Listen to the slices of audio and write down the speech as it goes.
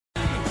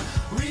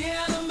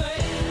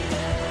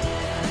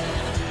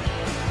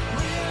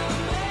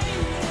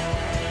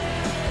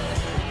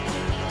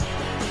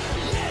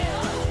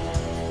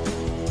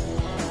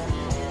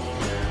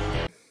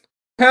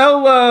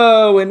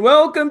Hello, and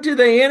welcome to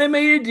the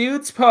Animated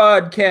Dudes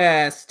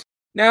podcast.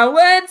 Now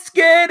let's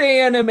get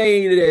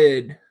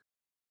animated.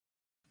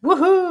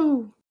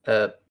 Woohoo!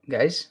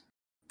 Guys?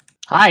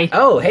 Hi.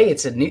 Oh, hey,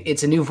 it's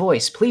a new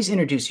voice. Please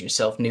introduce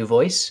yourself, new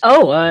voice.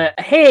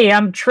 Hey,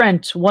 I'm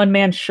Trent,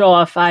 one-man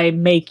show-off. I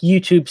make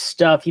YouTube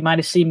stuff. You might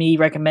have seen me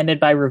recommended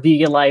by Review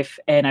Your Life,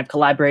 and I've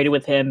collaborated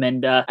with him,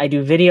 and I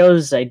do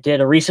videos. I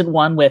did a recent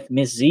one with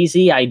Miss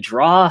Zizi. I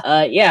draw.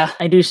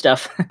 I do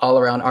stuff.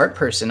 All-around art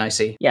person, I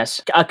see.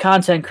 Yes, a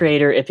content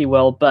creator, if you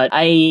will, but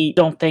I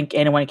don't think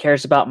anyone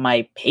cares about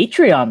my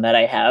Patreon that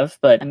I have,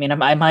 but, I mean,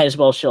 I might as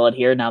well shill it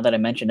here now that I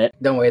mentioned it.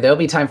 Don't worry, there'll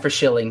be time for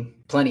shilling.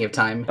 Plenty of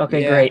time.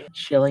 Okay, great.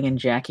 Shilling and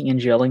jacking and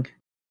jilling.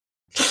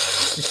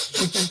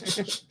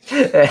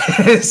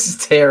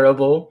 It's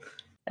terrible.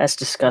 That's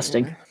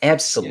disgusting.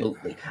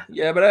 Absolutely.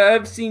 Yeah, but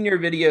I've seen your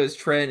videos,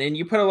 Trent, and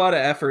you put a lot of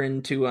effort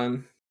into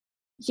them.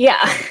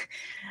 Yeah,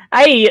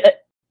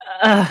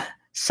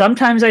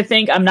 sometimes I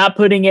think I'm not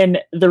putting in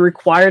the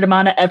required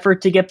amount of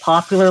effort to get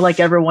popular like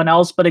everyone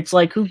else, but it's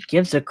like, who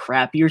gives a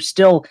crap? You're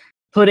still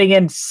putting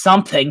in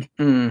something.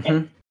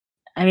 Mm-hmm.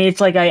 I mean,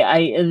 it's like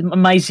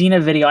my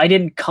Xena video, I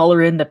didn't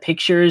color in the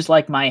pictures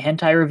like my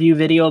hentai review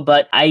video,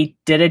 but I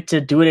did it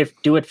to do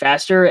it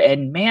faster,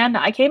 and man,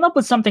 I came up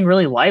with something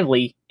really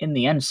lively in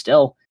the end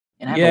still.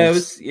 And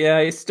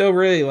I still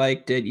really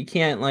liked it. You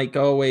can't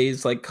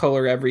always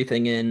color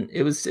everything in.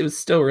 It was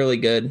still really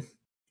good.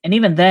 And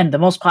even then, the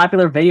most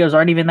popular videos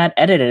aren't even that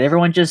edited.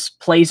 Everyone just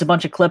plays a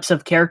bunch of clips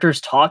of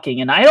characters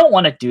talking, and I don't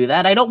want to do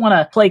that. I don't want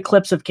to play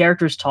clips of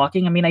characters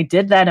talking. I mean, I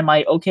did that in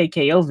my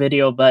OKKO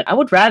video, but I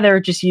would rather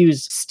just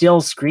use still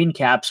screen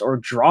caps or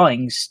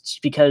drawings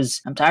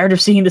because I'm tired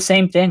of seeing the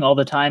same thing all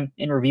the time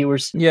in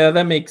reviewers. Yeah,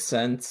 that makes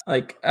sense.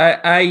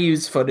 I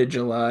use footage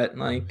a lot,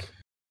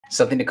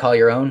 Something to call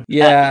your own?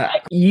 Yeah.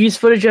 You use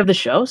footage of the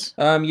shows?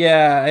 I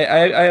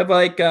have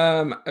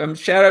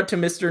shout out to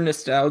Mr.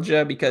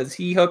 Nostalgia because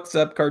he hooks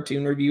up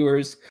cartoon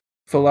reviewers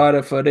with a lot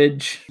of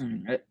footage.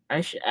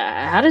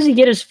 How does he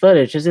get his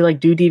footage? Does he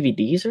do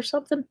DVDs or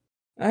something?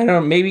 I don't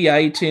know, maybe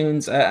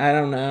iTunes. I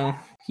don't know.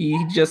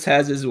 He just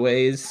has his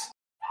ways.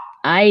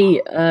 I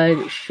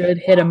should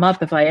hit him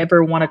up if I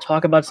ever want to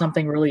talk about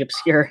something really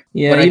obscure.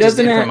 Yeah, what he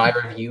doesn't for my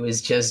review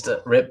is just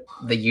rip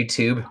the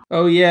YouTube.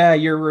 Oh yeah,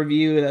 your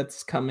review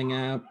that's coming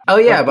out. Oh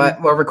yeah, but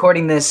we're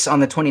recording this on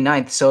the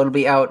 29th, so it'll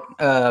be out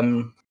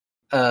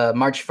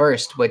March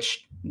 1st,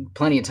 which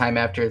plenty of time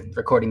after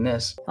recording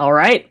this. All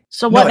right.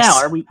 So what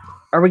now?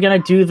 Are we gonna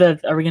do the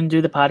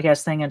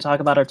podcast thing and talk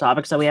about our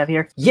topics that we have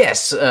here?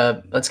 Yes.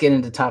 Let's get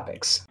into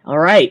topics. All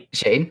right.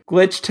 Shane?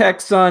 Glitch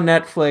Tech's on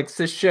Netflix.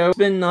 This show's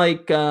been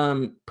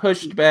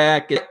pushed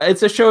back.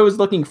 It's a show I was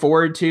looking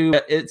forward to.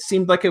 It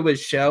seemed like it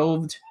was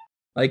shelved.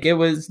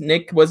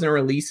 Nick wasn't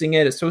releasing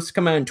it. It's supposed to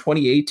come out in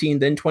 2018,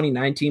 then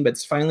 2019, but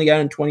it's finally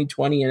out in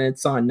 2020 and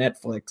it's on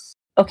Netflix.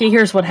 Okay,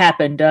 here's what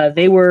happened.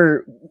 They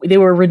were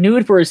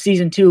renewed for a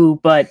season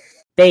 2, but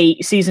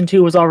season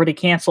 2 was already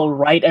canceled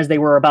right as they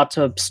were about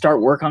to start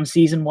work on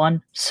season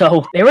 1.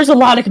 So there was a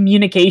lot of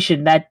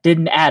communication that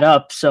didn't add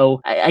up.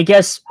 So I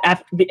guess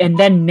and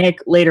then Nick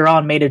later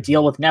on made a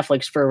deal with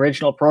Netflix for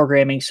original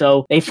programming.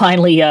 So they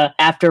finally,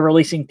 after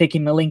releasing Picky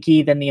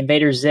Malinky, then the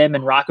Invader Zim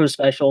and Rocco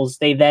specials,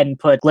 they then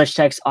put Glitch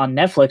Techs on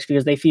Netflix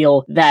because they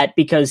feel that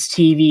because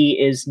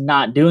TV is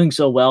not doing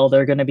so well,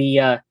 they're going to be,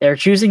 they're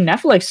choosing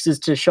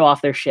Netflix to show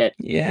off their shit.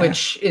 Yeah.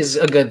 Which is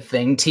a good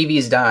thing. TV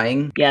is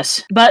dying.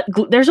 Yes. But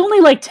there's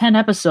only 10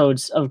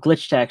 episodes of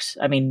Glitch Techs.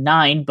 I mean,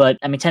 9, but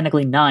I mean,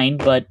 technically 9,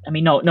 but I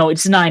mean, no,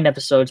 it's 9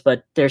 episodes,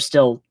 but there's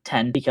still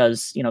 10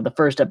 because, the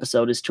first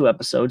episode is 2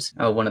 episodes.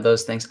 Oh, one of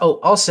those things. Oh,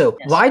 also,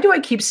 yes. Why do I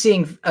keep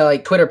seeing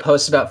Twitter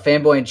posts about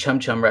Fanboy and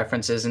Chum Chum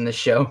references in this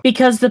show?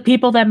 Because the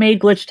people that made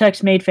Glitch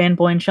Techs made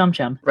Fanboy and Chum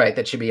Chum. Right,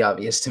 that should be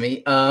obvious to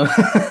me. A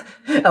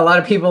lot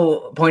of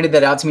people pointed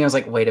that out to me. I was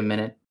like, wait a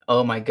minute.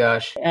 Oh my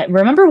gosh.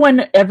 Remember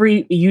when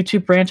every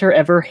YouTube ranter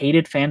ever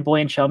hated Fanboy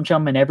and Chum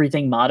Chum and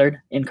everything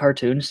modern in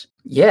cartoons?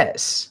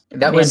 Yes.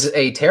 That was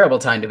a terrible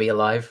time to be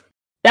alive.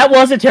 That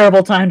was a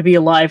terrible time to be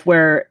alive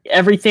where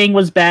everything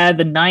was bad.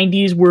 The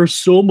 90s were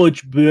so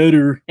much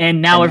better. And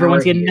now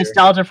everyone's getting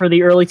nostalgia for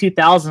the early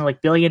 2000s,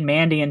 like Billy and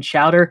Mandy and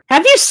Chowder.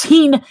 Have you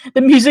seen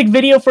the music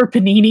video for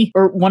Panini?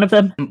 Or one of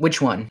them?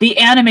 Which one? The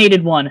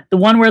animated one. The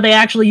one where they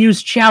actually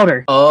use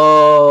Chowder.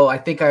 Oh, I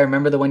think I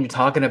remember the one you're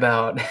talking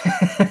about.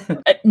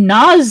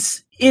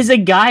 Nas is a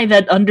guy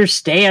that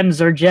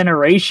understands our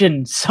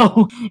generation,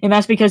 and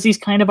that's because he's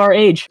kind of our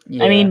age.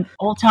 Yeah. I mean,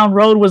 Old Town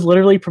Road was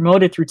literally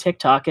promoted through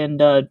TikTok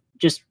and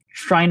just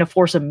trying to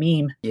force a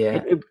meme.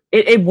 Yeah,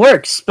 it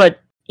works,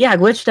 but yeah,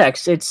 Glitch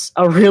Techs, it's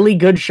a really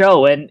good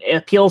show, and it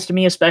appeals to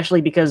me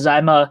especially because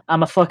I'm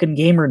a fucking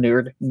gamer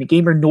nerd. I'm a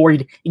gamer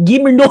noid.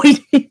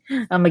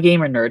 I'm a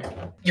gamer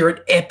nerd. You're an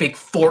epic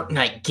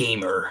Fortnite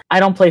gamer.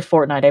 I don't play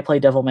Fortnite, I play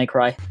Devil May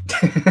Cry.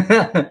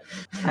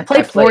 I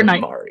play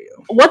Fortnite. Mario.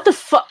 What the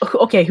fuck?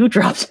 Okay, who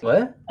dropped?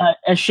 What?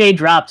 Shade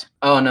dropped.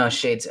 Oh no,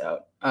 Shade's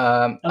out.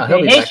 Okay.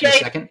 He'll be back in a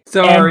second.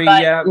 Sorry,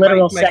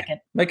 literal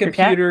second. My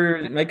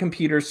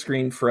computer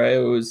screen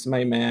froze.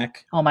 My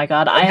Mac. Oh my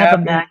god, I have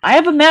a Mac. I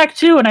have a Mac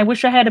too, and I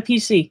wish I had a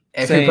PC.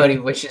 Everybody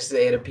wishes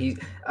they had a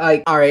PC.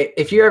 All right,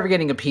 if you're ever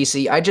getting a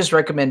PC, I just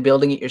recommend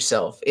building it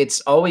yourself.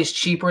 It's always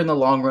cheaper in the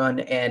long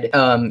run,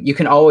 and you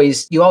can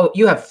always you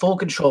have full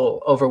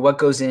control over what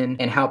goes in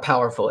and how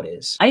powerful it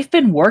is. I've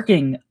been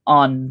working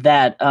on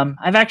that.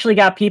 I've actually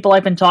got people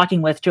I've been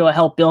talking with to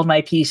help build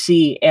my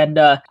PC, and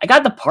I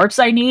got the parts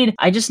I need.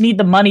 I just need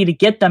the money to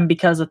get them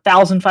because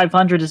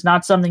 $1,500 is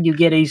not something you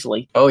get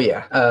easily. Oh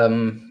yeah,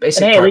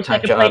 basic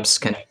part-time jobs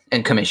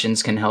and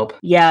commissions can help.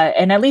 Yeah,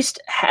 and at least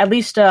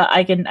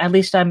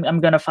I'm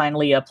gonna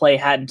finally play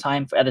Hat in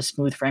Time at a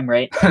smooth frame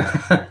rate.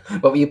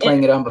 What were you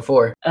playing it on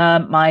before?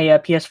 My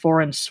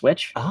PS4 and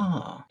Switch.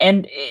 Oh.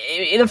 And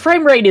the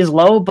frame rate is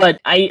low, but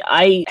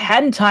I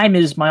Hat in Time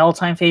is my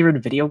all-time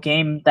favorite video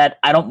game that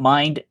I don't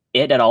mind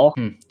it at all.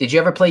 Did you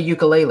ever play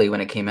Yooka-Laylee when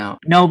it came out?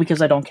 No,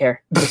 because I don't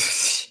care.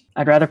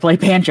 I'd rather play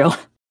Banjo.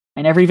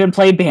 I never even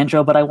played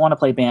Banjo, but I want to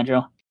play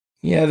Banjo.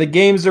 Yeah, the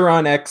games are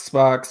on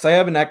Xbox. I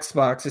have an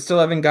Xbox. I still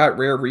haven't got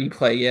Rare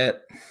Replay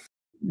yet.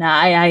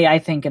 Nah, I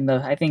think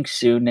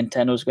soon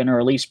Nintendo's going to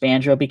release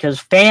Banjo because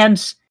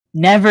fans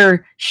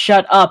never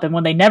shut up, and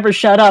when they never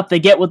shut up, they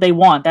get what they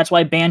want. That's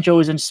why Banjo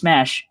is in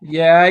Smash.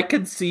 Yeah, I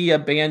could see a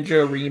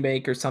Banjo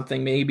remake or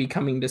something maybe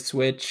coming to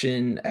Switch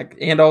and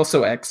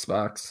also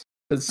Xbox.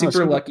 Because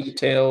Super Lucky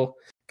Tail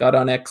got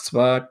on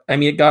Xbox. I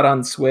mean, it got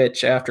on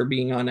Switch after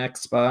being on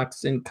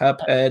Xbox, and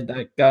Cuphead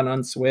that got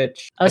on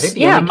Switch. I think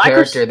the only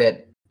character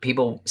that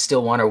people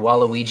still want are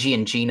Waluigi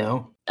and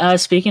Geno.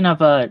 Speaking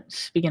of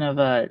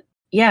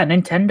yeah,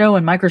 Nintendo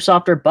and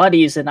Microsoft are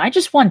buddies, and I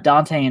just want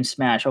Dante in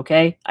Smash,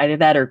 okay? Either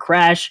that or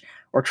Crash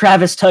or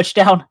Travis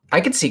Touchdown. I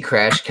could see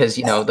Crash because,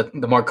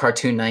 the more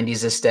cartoon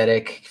 90s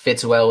aesthetic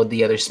fits well with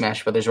the other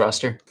Smash Brothers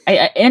roster.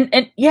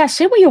 And yeah,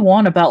 say what you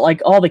want about,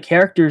 like, all the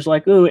characters,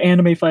 like, ooh,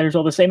 anime fighters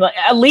all the same. Like,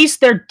 at least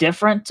they're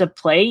different to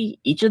play,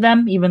 each of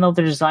them, even though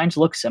their designs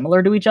look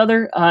similar to each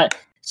other.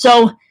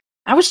 So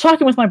I was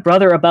talking with my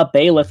brother about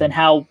Bailiff and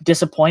how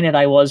disappointed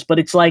I was, but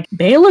it's like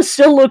Bailiff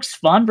still looks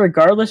fun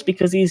regardless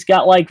because he's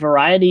got like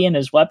variety in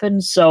his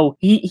weapons. So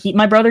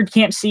my brother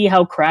can't see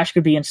how Crash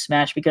could be in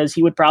Smash because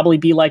he would probably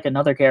be like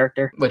another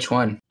character. Which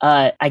one?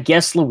 I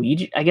guess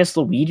Luigi,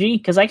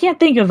 because I can't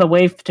think of a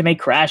way to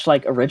make Crash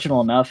like original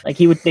enough. Like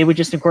they would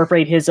just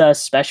incorporate his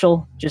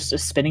special, just a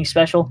spinning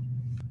special.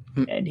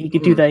 And he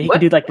could do the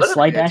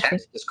slide dash. What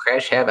does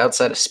Crash have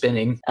outside of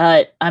spinning?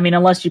 I mean,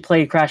 unless you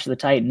play Crash of the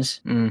Titans,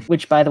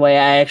 which, by the way,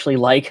 I actually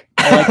like.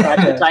 I like Crash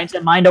of the Titans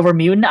and Mind Over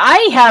Mutant.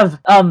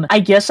 I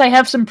guess I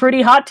have some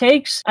pretty hot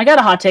takes. I got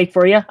a hot take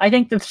for you. I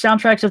think the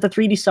soundtracks of the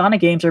 3D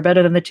Sonic games are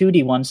better than the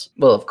 2D ones.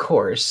 Well, of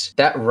course.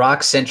 That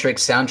rock-centric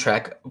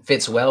soundtrack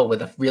fits well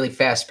with a really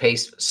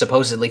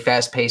supposedly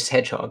fast-paced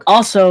Hedgehog.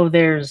 Also,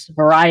 there's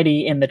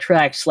variety in the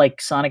tracks,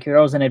 like Sonic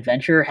Heroes and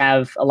Adventure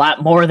have a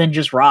lot more than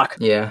just rock.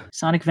 Yeah.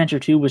 Sonic Adventure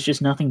 2 was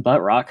just nothing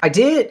but rock.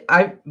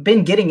 I've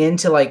been getting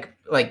into like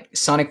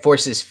Sonic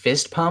Force's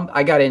Fist Pump.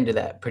 I got into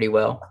that pretty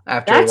well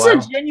after a while.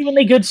 That's a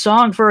genuinely good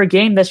song for a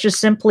game that's just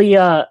simply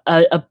a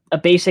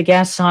basic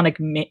ass Sonic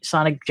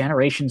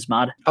Generations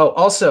mod. Oh,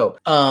 also,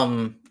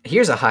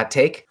 here's a hot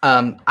take.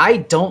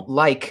 I don't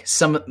like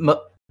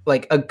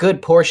a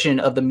good portion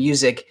of the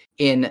music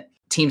in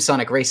Team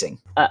Sonic Racing.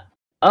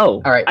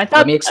 All right.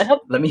 Let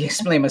me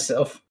explain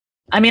myself.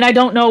 I mean, I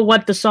don't know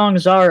what the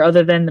songs are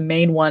other than the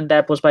main one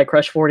that was by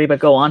Crush 40, but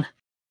go on.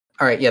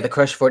 All right, yeah, the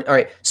Crush 40. All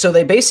right, so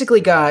they basically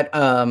got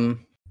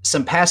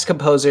some past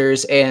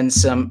composers and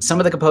some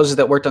of the composers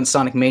that worked on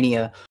Sonic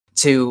Mania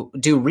to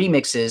do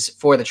remixes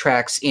for the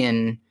tracks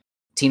in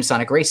Team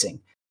Sonic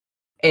Racing.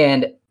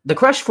 And the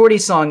Crush 40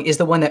 song is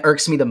the one that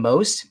irks me the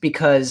most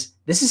because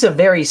this is a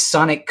very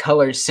Sonic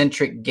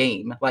Colors-centric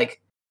game.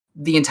 Like,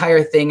 the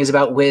entire thing is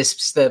about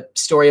Wisps. The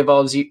story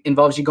involves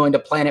you going to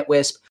Planet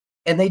Wisp.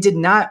 And they did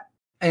not...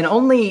 And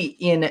only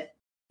in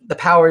the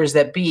powers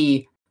that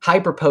be,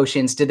 Hyper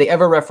Potions, did they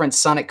ever reference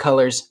Sonic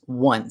Colors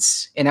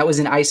once. And that was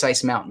in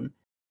Ice Mountain.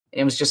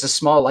 And it was just a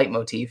small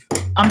leitmotif.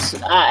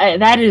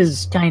 That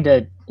is kind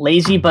of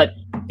lazy, but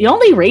the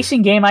only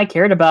racing game I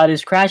cared about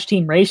is Crash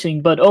Team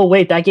Racing. But oh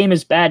wait, that game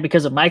is bad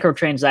because of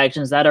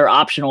microtransactions that are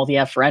optional if you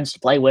have friends to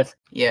play with.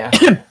 Yeah.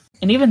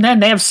 And even then,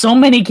 they have so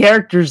many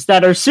characters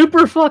that are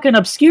super fucking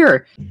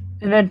obscure.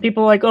 And then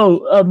people are like,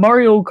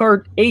 Mario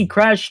Kart 8,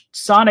 Crash,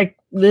 Sonic,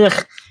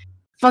 ugh.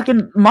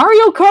 Fucking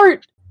Mario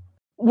Kart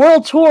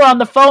World Tour on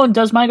the phone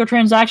does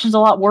microtransactions a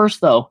lot worse,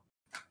 though.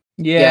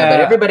 Yeah,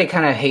 but everybody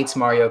kind of hates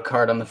Mario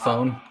Kart on the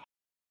phone.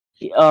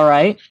 All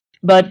right.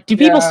 But do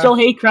people still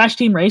hate Crash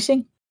Team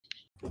Racing?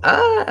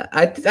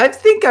 I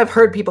think I've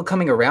heard people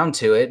coming around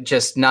to it,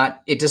 just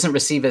not, it doesn't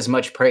receive as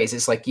much praise.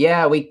 It's like,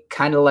 yeah, we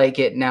kind of like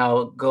it,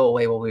 now go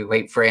away while we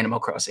wait for Animal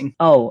Crossing.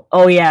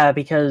 Oh yeah,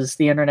 because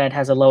the internet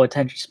has a low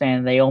attention span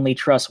and they only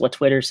trust what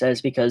Twitter says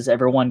because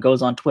everyone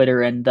goes on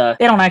Twitter and they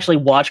don't actually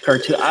watch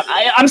cartoons.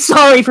 I'm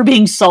sorry for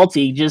being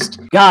salty, just,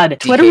 God,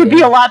 Twitter would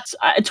be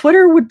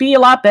a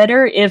lot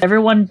better if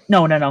everyone,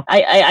 no.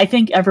 I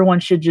think everyone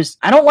should just,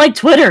 I don't like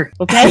Twitter,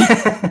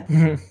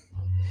 okay?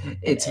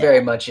 It's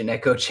very much an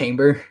echo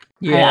chamber.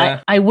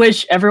 Yeah. I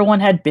wish everyone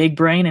had Big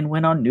Brain and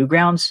went on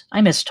Newgrounds.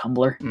 I miss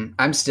Tumblr.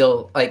 I'm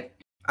still like,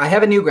 I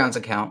have a Newgrounds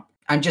account.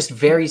 I'm just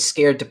very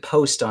scared to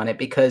post on it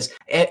because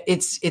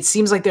it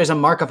seems like there's a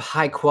mark of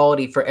high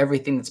quality for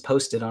everything that's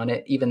posted on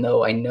it, even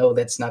though I know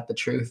that's not the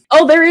truth.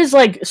 Oh, there is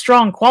like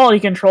strong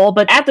quality control,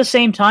 but at the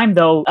same time,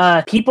 though,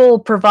 people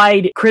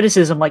provide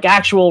criticism, like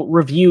actual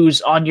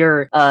reviews on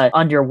your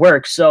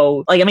work.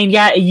 So, like, I mean,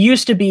 yeah, it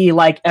used to be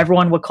like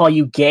everyone would call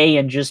you gay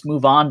and just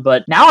move on,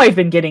 but now I've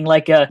been getting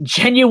like a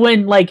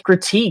genuine like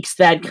critiques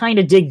that kind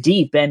of dig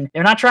deep, and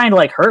they're not trying to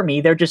like hurt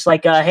me. They're just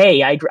like,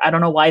 hey, I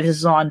don't know why this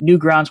is on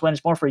Newgrounds when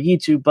it's more for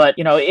YouTube. But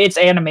you know, it's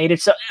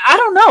animated, so I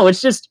don't know. It's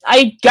just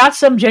I got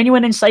some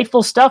genuine,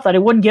 insightful stuff that I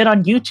wouldn't get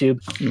on YouTube.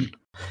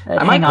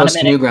 I might post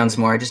to Newgrounds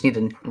more. I just need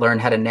to learn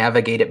how to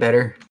navigate it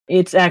better.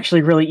 It's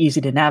actually really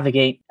easy to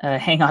navigate.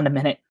 Hang on a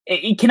minute.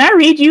 Can I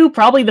read you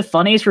probably the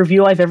funniest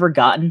review I've ever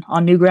gotten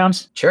on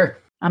Newgrounds? Sure.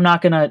 I'm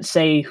not gonna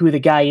say who the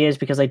guy is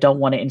because I don't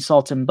want to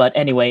insult him. But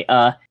anyway,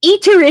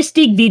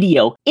 interesting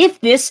video.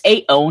 If this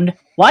ain't owned,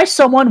 why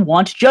someone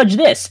want judge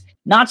this?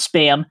 Not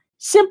spam.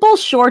 Simple,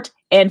 short,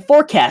 and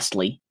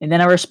forecastly. And then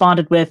I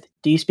responded with,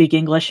 do you speak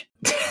English?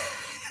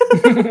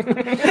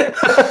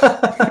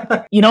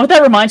 You know what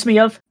that reminds me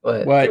of?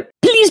 What?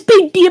 Please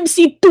pay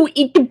DMC to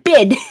eat the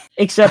bed.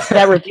 Except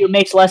that review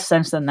makes less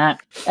sense than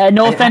that.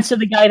 No offense to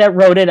the guy that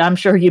wrote it. I'm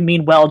sure you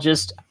mean well.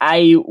 Just,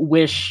 I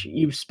wish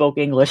you spoke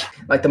English.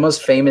 Like the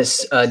most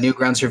famous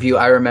Newgrounds review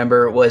I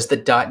remember was the ...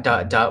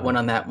 one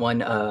on that one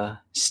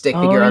stick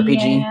figure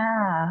RPG.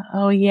 Yeah.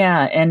 Oh,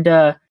 yeah.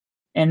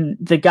 And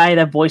the guy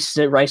that voices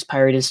it, Rice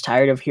Pirate, is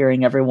tired of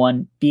hearing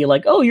everyone be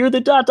like, oh, you're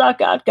the ...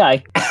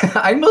 guy.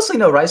 I mostly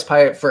know Rice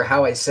Pirate for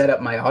how I set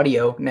up my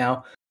audio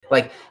now.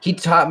 Like, he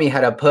taught me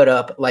how to put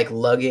up, like,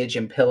 luggage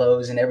and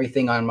pillows and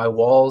everything on my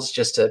walls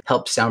just to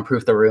help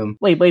soundproof the room.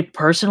 Wait,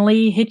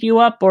 personally hit you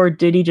up, or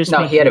did he just...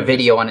 No, he had a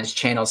video on his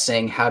channel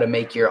saying how to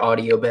make your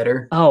audio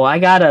better. Oh, I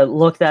gotta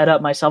look that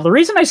up myself. The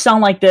reason I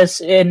sound like this,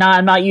 and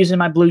I'm not using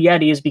my Blue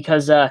Yeti, is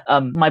because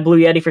my Blue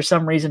Yeti, for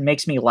some reason,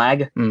 makes me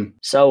lag.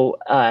 So,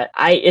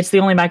 it's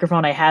the only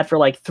microphone I had for,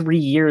 like, 3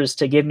 years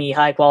to give me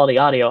high-quality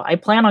audio. I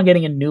plan on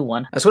getting a new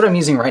one. That's what I'm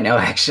using right now,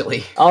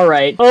 actually. All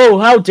right. Oh,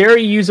 how dare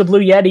you use a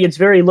Blue Yeti? It's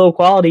very low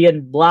quality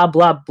and blah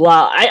blah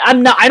blah.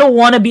 I don't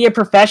want to be a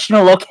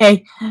professional,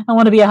 okay? I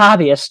want to be a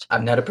hobbyist.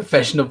 I'm not a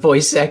professional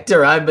voice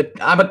actor. I'm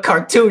a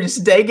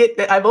cartoonist, dang it.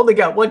 I've only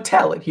got one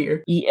talent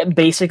here. Yeah,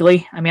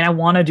 basically. I mean, I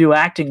want to do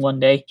acting one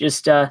day.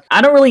 Just I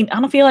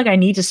don't feel like I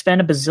need to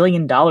spend $1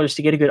 bazillion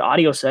to get a good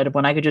audio setup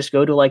when I could just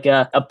go to like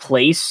a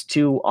place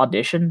to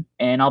audition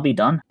and I'll be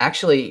done.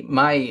 Actually,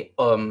 my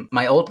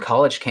old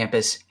college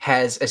campus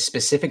has a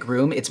specific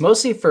room. It's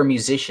mostly for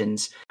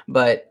musicians,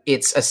 but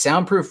it's a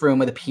soundproof room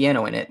with a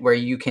piano in it where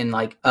you can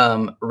like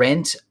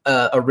rent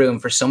a room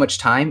for so much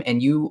time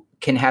and you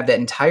can have that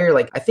entire,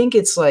 like, I think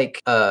it's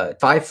like 5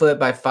 foot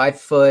by 5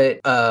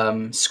 foot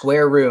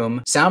square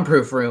room,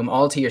 soundproof room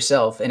all to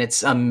yourself. And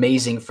it's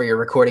amazing for your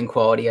recording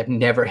quality. I've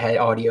never had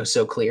audio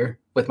so clear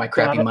with my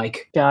crappy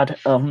mic. God,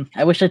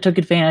 I wish I took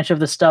advantage of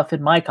the stuff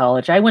in my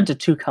college. I went to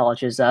 2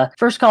 colleges.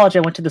 First college,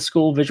 I went to the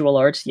School of Visual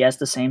Arts. Yes,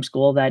 the same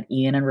school that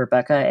Ian and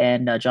Rebecca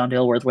and John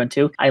Dilworth went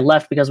to. I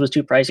left because it was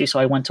too pricey, so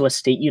I went to a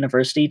state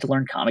university to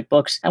learn comic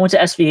books. I went to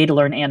SVA to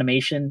learn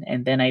animation,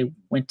 and then I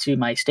went to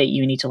my state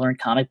uni to learn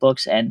comic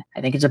books, and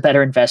I think it's a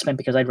better investment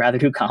because I'd rather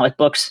do comic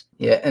books.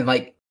 Yeah, and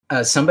like,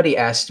 somebody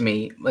asked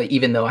me, like,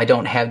 even though I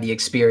don't have the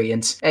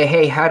experience,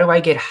 hey, how do I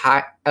get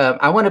high?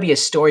 I want to be a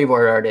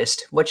storyboard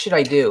artist. What should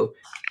I do?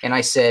 And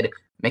I said,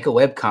 make a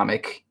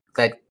webcomic.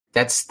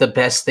 That's the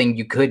best thing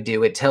you could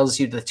do. It tells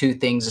you the 2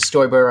 things a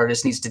storyboard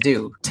artist needs to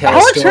do. Tell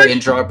a story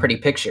and draw a pretty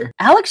picture.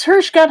 Alex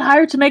Hirsch got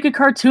hired to make a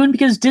cartoon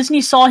because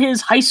Disney saw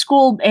his high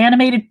school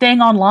animated thing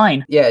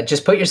online. Yeah,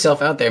 just put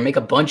yourself out there, make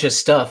a bunch of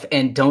stuff,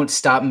 and don't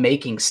stop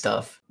making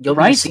stuff. You'll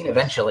be seen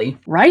eventually.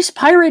 Rice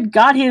Pirate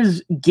got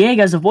his gig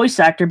as a voice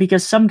actor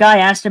because some guy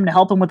asked him to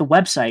help him with a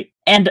website.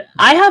 And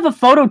I have a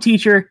photo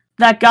teacher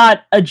that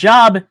got a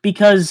job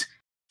because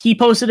he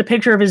posted a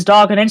picture of his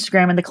dog on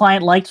Instagram and the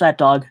client liked that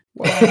dog.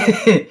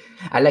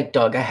 I like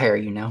dog. I hire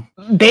you now.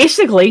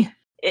 Basically,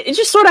 it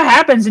just sort of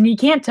happens and you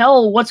can't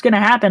tell what's going to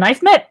happen.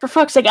 I've met, for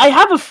fuck's sake, I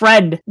have a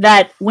friend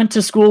that went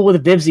to school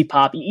with Vivzy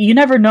Pop. You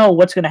never know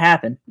what's going to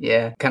happen.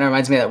 Yeah, kind of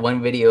reminds me of that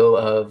one video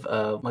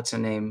of, what's her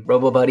name?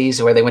 Robo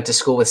Buddies, where they went to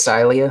school with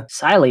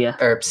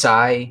Cylia. Or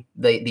Psy,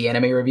 the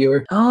anime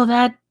reviewer. Oh,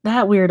 that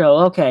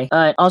weirdo. Okay.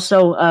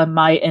 Also,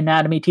 my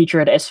anatomy teacher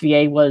at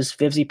SVA was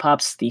Vivzy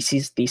Pop's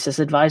thesis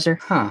advisor.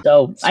 Huh.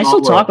 So I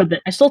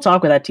still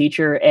talk with that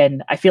teacher,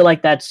 and I feel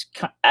like that's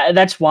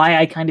why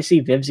I kind of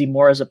see Vivzy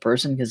more as a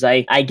person, because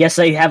I guess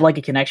I have like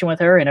a connection with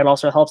her, and it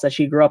also helps that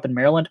she grew up in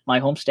Maryland, my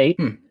home state.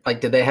 Like,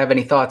 did they have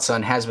any thoughts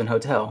on Hazbin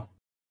Hotel?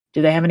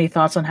 Do they have any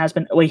thoughts on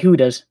Hazbin? Wait, who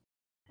does?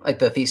 Like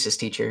the thesis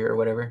teacher or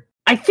whatever.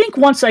 I think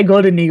once I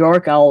go to New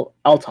York, I'll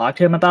talk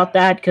to him about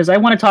that, because I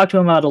want to talk to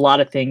him about a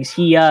lot of things.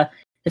 He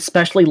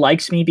especially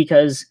likes me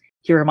because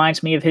he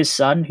reminds me of his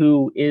son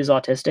who is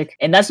autistic.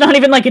 And that's not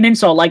even like an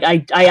insult. Like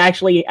I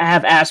actually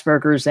have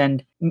Asperger's,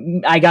 and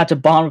I got to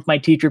bond with my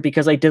teacher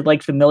because I did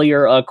like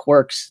familiar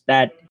quirks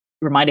that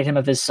reminded him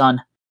of his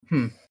son.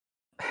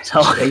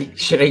 So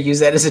should I use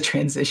that as a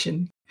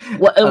transition?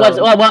 What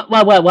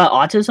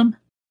autism?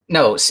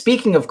 No,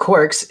 speaking of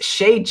quirks,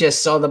 Shay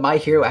just saw the My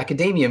Hero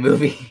Academia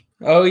movie.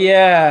 Oh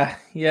yeah.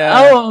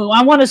 Oh,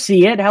 I want to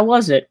see it. How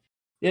was it?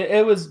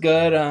 It was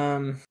good.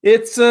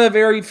 It's a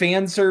very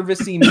fan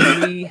servicey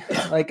movie.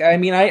 Like, I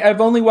mean, I've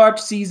only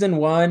watched season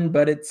 1,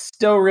 but it's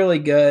still really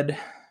good.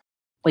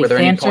 Like, were there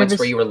any points service?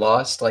 where you were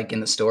lost, like in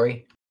the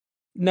story?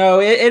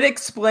 No, it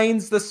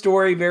explains the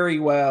story very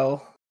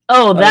well.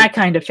 Oh, that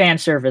kind of fan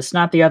service,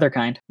 not the other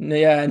kind.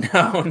 Yeah,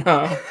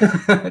 no.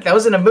 That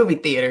was in a movie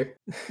theater.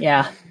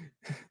 Yeah.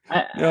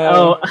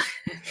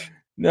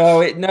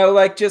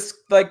 Just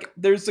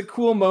there's a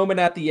cool moment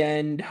at the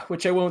end,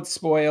 which I won't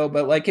spoil,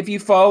 but like if you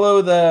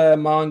follow the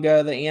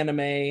manga, the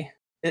anime,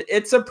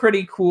 it's a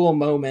pretty cool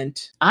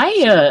moment.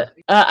 I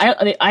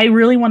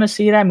really want to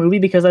see that movie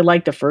because I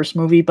like the first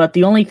movie, but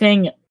the only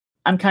thing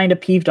I'm kind of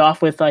peeved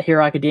off with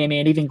Hero Academia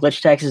and even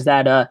Glitch Text is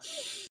that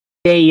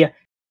they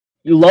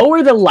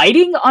lower the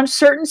lighting on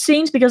certain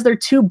scenes because they're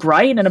too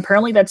bright, and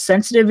apparently that's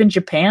sensitive in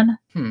Japan.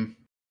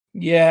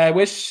 Yeah, I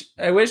wish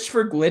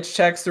for Glitch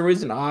Text there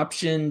was an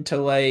option to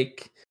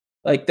like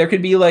there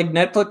could be like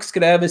Netflix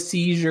could have a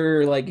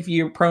seizure, like if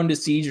you're prone to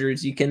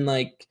seizures, you can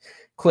like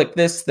click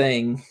this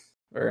thing.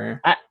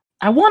 Or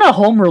I want a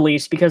home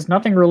release because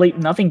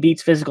nothing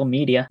beats physical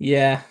media.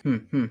 Yeah.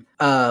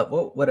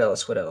 What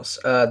else?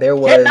 There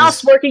was Ted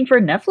Moss working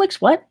for Netflix.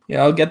 What?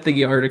 Yeah, I'll get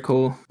the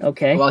article.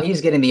 Okay. While he's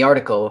getting the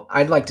article,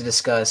 I'd like to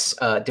discuss.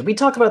 Did we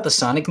talk about the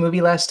Sonic movie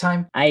last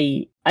time?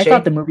 I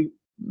thought the movie.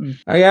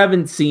 I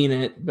haven't seen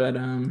it, but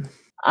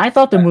I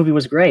thought the movie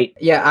was great.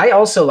 Yeah, I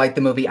also liked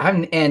the movie.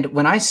 And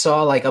when I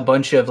saw like a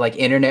bunch of like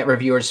internet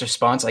reviewers'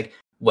 response, like,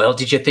 "Well,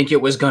 did you think it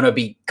was gonna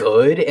be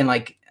good?" and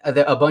like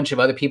a bunch of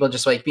other people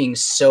just like being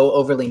so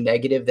overly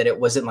negative that it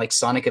wasn't like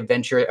Sonic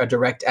Adventure, a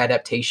direct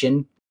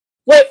adaptation.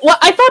 Wait, what?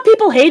 I thought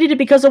people hated it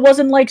because it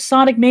wasn't like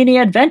Sonic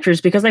Mania Adventures,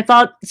 because I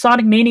thought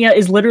Sonic Mania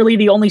is literally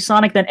the only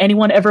Sonic that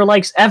anyone ever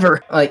likes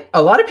ever. Like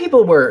a lot of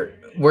people were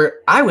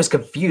I was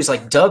confused.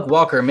 Like Doug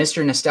Walker,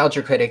 Mr.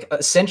 Nostalgia Critic,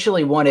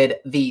 essentially wanted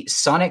the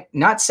Sonic,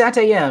 not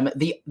SatAM,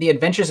 the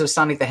Adventures of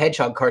Sonic the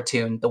Hedgehog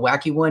cartoon, the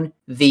wacky one,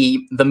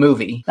 the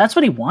movie. That's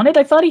what he wanted?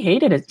 I thought he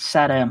hated it,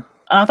 SatAM.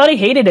 I thought he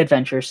hated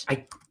Adventures.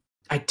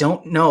 I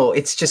don't know.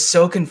 It's just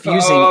so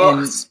confusing. Oh,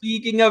 and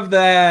speaking of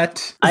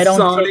that,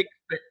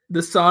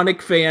 the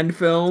Sonic fan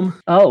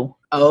film.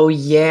 Oh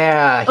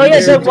yeah.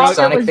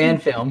 Sonic fan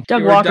film.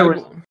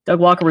 Doug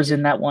Walker was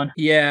in that one.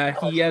 Yeah,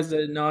 he has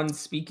a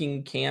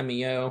non-speaking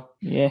cameo.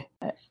 Yeah,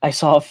 I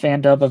saw a fan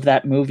dub of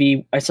that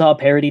movie. I saw a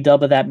parody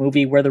dub of that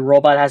movie where the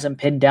robot has him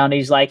pinned down and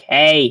he's like,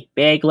 "Hey,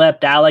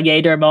 big-lipped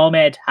alligator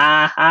moment.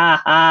 Ha,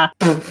 ha, ha."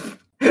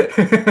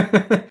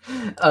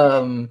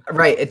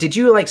 Right. Did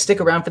you like stick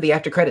around for the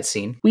after credits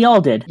scene? We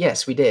all did.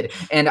 Yes, we did.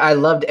 And I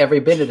loved every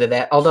bit of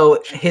that. Although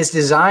his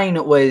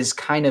design was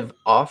kind of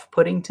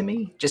off-putting to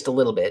me, just a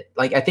little bit.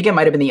 Like, I think it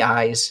might have been the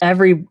eyes. I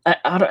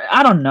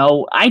don't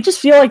know. I just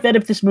feel like that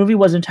if this movie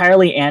was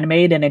entirely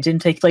animated and it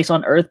didn't take place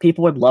on Earth,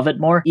 people would love it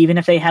more. Even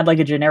if they had like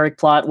a generic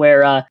plot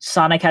where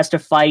Sonic has to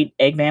fight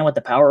Eggman with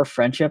the power of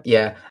friendship.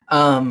 Yeah.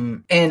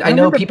 And I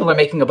know people are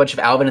making a bunch of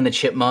Alvin and the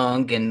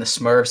Chipmunk and the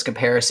Smurfs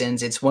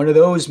comparisons. It's one of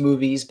those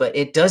movies, but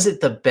it does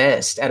it the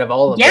best out of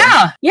all of them.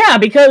 Yeah,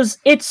 because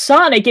it's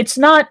Sonic. It's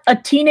not a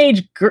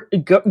teenage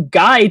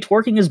guy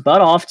twerking his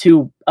butt off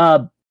to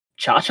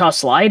Cha-Cha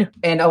Slide.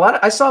 And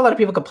I saw a lot of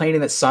people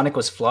complaining that Sonic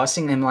was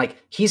flossing, and I'm like,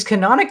 he's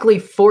canonically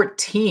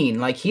 14.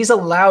 Like, he's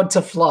allowed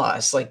to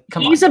floss. Like,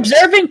 come on. He's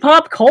observing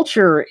pop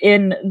culture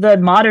in the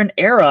modern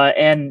era,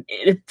 and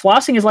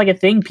flossing is like a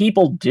thing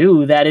people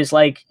do that is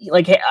like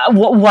hey,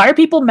 why are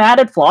people mad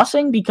at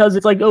flossing? Because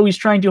it's like, oh, he's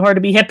trying too hard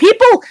to be hip.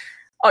 People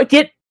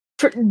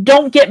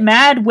don't get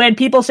mad when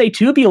people say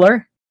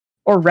tubular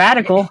or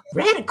radical.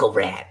 Radical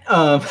rat.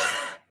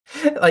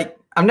 Like,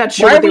 I'm not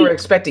sure what they were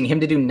expecting him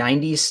to do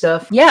 90s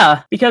stuff.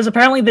 Yeah, because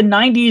apparently the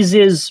 90s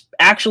is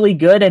actually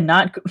good and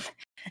not.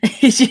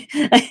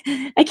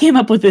 I came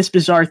up with this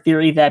bizarre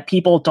theory that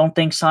people don't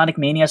think Sonic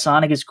Mania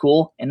Sonic is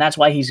cool, and that's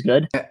why he's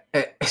good.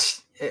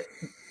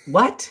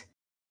 What?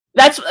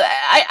 That's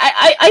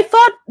I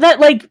thought that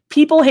like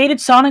people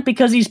hated Sonic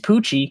because he's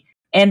Poochie,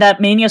 and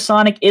that Mania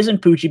Sonic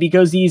isn't Poochie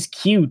because he's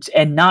cute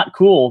and not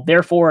cool.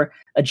 Therefore,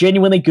 a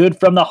genuinely good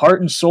from the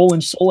heart and soul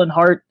and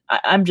heart.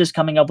 I'm just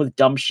coming up with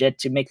dumb shit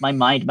to make my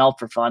mind melt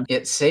for fun.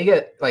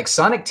 Sega, like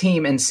Sonic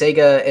Team and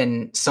Sega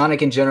and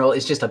Sonic in general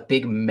is just a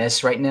big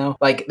mess right now.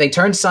 Like, they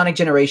turned Sonic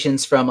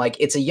Generations from like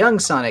it's a young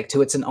Sonic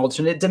to it's an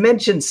alternate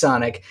dimension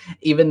Sonic,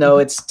 even though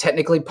it's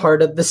technically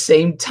part of the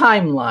same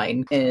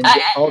timeline and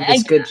all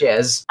this good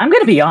jazz. I'm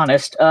gonna be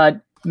honest.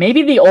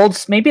 Maybe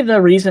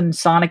the reason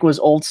Sonic was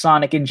old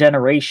Sonic in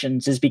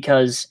Generations is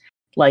because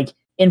like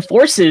in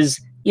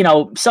Forces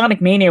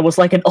Sonic Mania was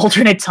like an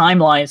alternate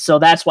timeline, so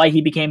that's why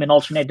he became an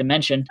alternate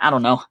dimension. I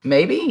don't know.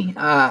 Maybe?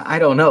 I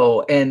don't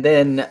know. And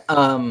then,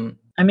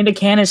 I mean, the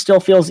canon still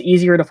feels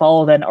easier to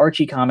follow than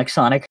Archie comic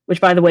Sonic, which,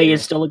 by the way,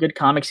 is still a good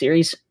comic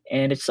series,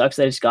 and it sucks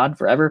that it's gone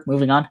forever.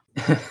 Moving on.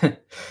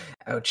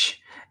 Ouch.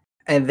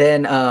 And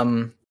then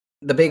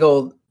the big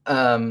old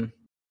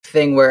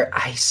thing where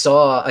I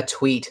saw a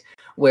tweet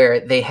where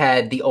they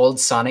had the old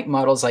Sonic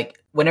models, like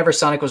whenever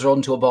Sonic was rolled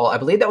into a ball, I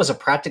believe that was a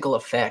practical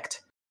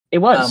effect. It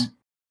was.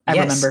 I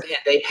yes, remember. And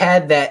they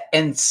had that,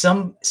 and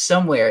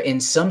somewhere in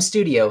some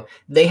studio,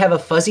 they have a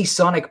fuzzy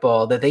Sonic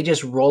ball that they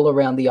just roll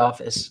around the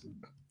office.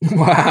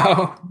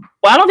 Wow.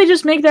 Why don't they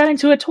just make that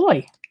into a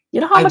toy?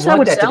 You know how much that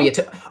would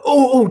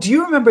sell? Do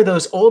you remember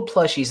those old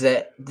plushies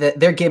that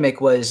their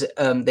gimmick was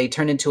they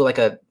turned into like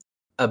a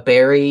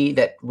berry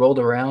that rolled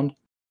around?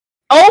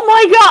 Oh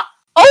my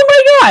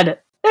god!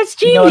 That's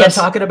genius! You know what I'm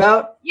talking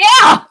about?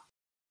 Yeah!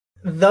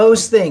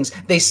 Those things.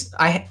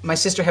 My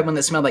sister had one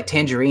that smelled like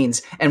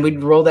tangerines, and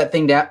we'd roll that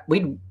thing down.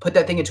 We'd put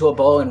that thing into a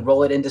bowl and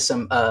roll it into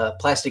some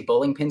plastic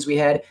bowling pins we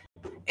had,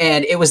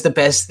 and it was the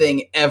best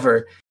thing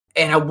ever.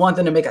 And I want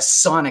them to make a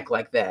Sonic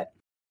like that.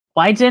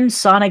 Why didn't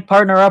Sonic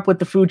partner up with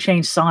the food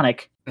chain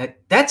Sonic?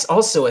 That's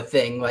also a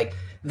thing. Like,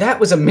 that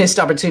was a missed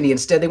opportunity.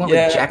 Instead, they went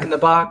with Jack in the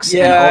Box.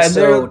 Yeah, and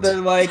also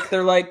they're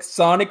like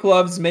Sonic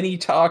loves mini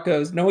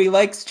tacos. No, he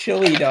likes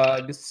chili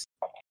dogs.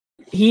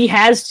 He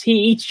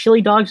eats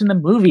chili dogs in the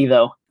movie,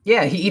 though.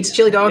 Yeah, he eats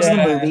chili dogs in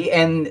the movie,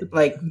 and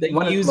like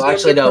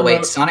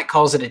Sonic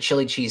calls it a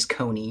chili cheese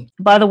coney.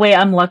 By the way,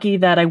 I'm lucky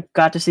that I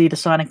got to see the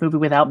Sonic movie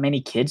without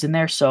many kids in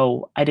there,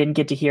 so I didn't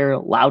get to hear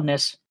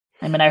loudness.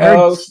 I mean, I heard.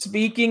 Oh,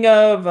 speaking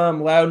of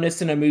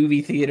loudness in a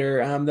movie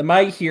theater, the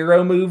My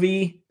Hero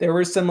movie, there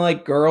were some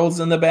like girls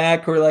in the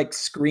back who were like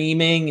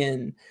screaming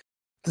and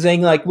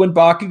saying like when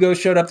Bakugo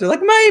showed up, they're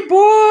like, "My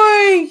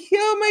boy,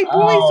 my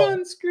boy's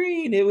on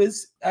screen." It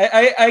was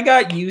I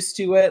got used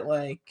to it,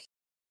 like,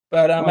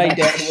 but my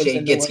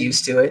dad gets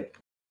used to it.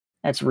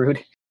 That's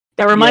rude.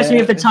 That reminds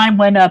me of the time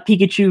when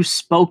Pikachu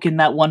spoke in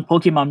that one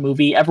Pokemon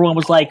movie. Everyone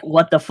was like,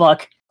 "What the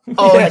fuck?"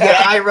 Oh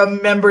yeah, I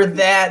remember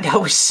that. That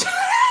was.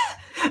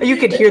 You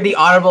could hear the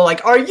audible,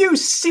 like, "Are you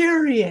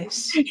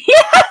serious?"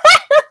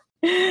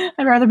 I'd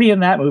rather be in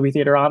that movie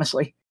theater,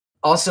 honestly.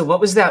 Also, what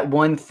was that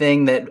one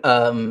thing that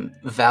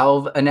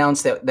Valve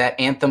announced, that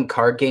Anthem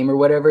card game or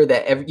whatever,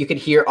 that you could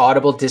hear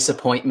audible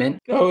disappointment?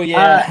 Oh,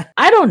 yeah.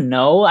 I don't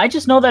know. I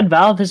just know that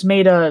Valve has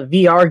made a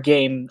VR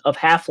game of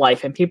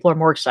Half-Life, and people are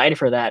more excited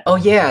for that. Oh,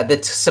 yeah,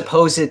 the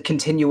supposed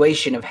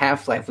continuation of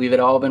Half-Life we've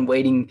all been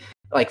waiting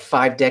like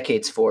 5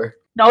 decades for.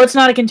 No, it's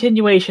not a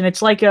continuation.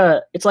 It's like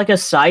a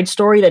side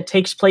story that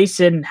takes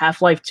place in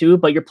Half-Life 2,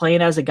 but you're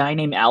playing as a guy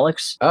named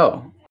Alex.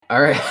 Oh,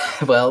 all right.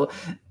 Well,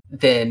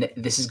 then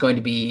this is going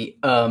to be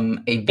a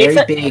very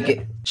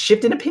big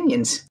shift in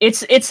opinions.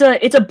 It's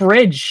a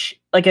bridge,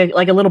 like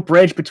a little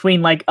bridge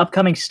between like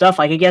upcoming stuff.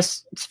 Like, I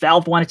guess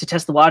Valve wanted to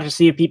test the water to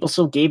see if people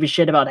still gave a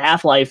shit about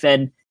Half-Life,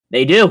 and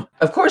they do.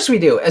 Of course we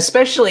do,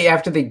 especially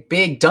after the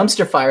big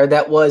dumpster fire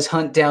that was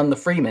Hunt Down the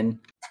Freeman.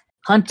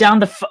 Hunt Down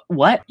the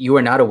what? You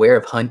are not aware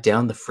of Hunt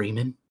Down the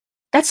Freeman?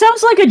 That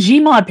sounds like a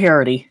Gmod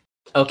parody.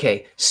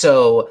 Okay,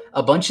 so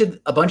a bunch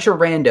of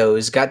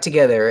randos got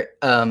together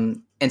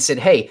and said,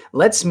 "Hey,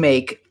 let's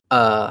make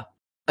a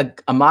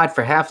mod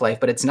for Half-Life,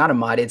 but it's not a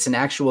mod; it's an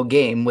actual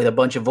game with a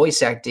bunch of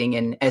voice acting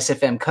and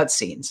SFM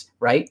cutscenes,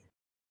 right?"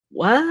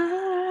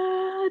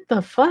 What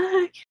the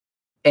fuck?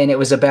 And it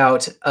was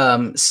about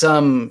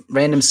some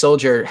random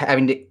soldier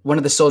one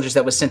of the soldiers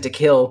that was sent to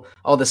kill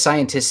all the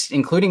scientists,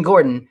 including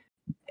Gordon.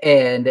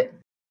 And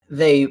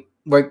they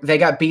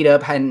got beat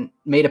up and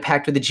made a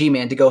pact with the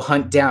G-Man to go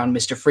hunt down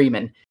Mr.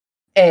 Freeman.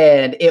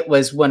 And it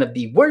was one of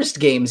the worst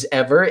games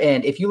ever.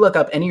 And if you look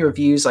up any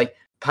reviews, like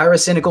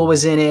Pyrocynical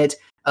was in it,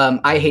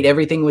 I Hate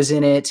Everything was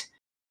in it.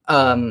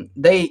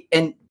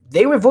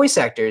 They were voice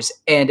actors.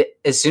 And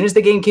as soon as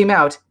the game came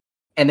out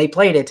and they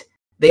played it,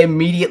 they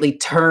immediately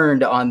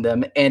turned on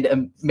them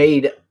and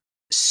made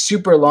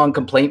super long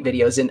complaint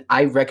videos. And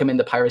I recommend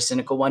the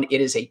Pyrocynical one.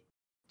 It is a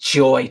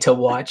joy to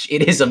watch.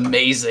 It is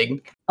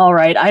amazing. All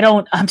right,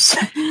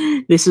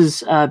 this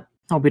is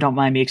hope you don't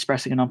mind me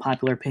expressing an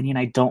unpopular opinion.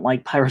 I don't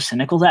like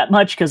Pyrocynical that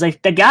much because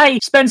the guy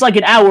spends like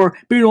an hour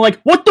being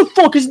like, "What the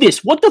fuck is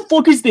this? What the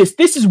fuck is this?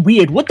 This is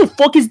weird. What the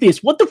fuck is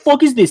this? What the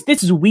fuck is this?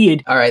 This is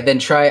weird." All right, then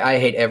try I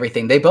Hate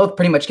Everything. They both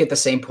pretty much get the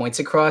same points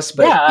across,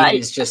 but it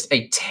is just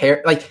a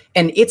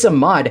and it's a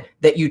mod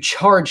that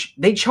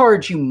they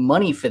charge you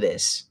money for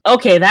this.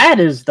 Okay, that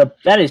is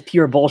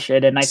pure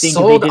bullshit, and I think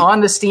sold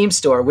on the Steam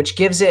store, which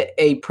gives it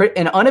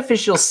an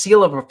unofficial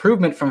seal of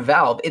approval from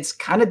Valve. It's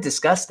kind of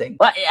disgusting.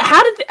 But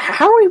how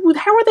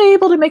are they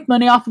able to make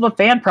money off of a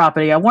fan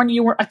property? I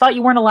thought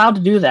you weren't allowed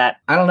to do that.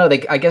 I don't know.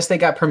 I guess they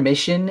got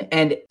permission,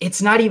 and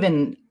it's not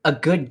even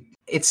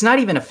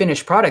a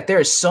finished product. There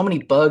are so many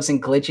bugs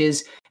and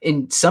glitches,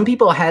 and some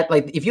people had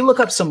if you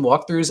look up some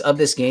walkthroughs of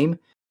this game,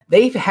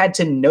 they've had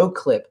to no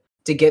clip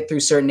to get through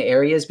certain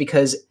areas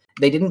because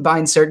they didn't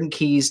bind certain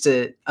keys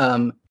to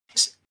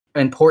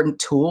important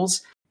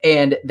tools,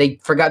 and they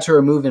forgot to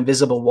remove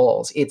invisible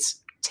walls. It's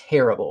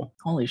terrible.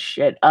 Holy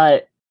shit.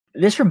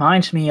 This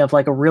reminds me of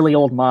like a really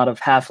old mod of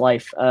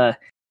Half-Life,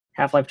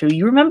 Half-Life 2.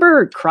 You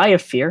remember Cry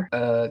of Fear?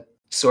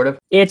 Sort of.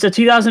 It's a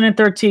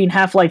 2013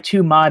 Half-Life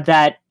 2 mod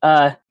that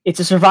it's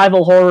a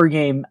survival horror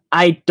game.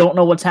 I don't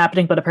know what's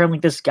happening, but apparently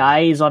this guy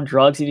is on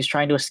drugs and he's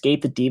trying to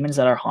escape the demons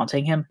that are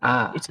haunting him.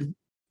 I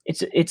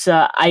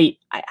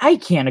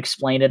can't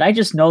explain it. I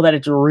just know that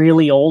it's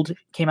really old. It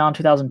came out in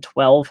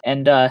 2012,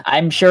 and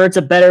I'm sure it's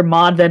a better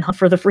mod than Hunt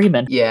for the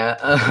Freeman. Yeah,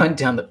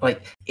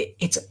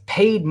 it's a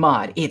paid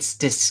mod. It's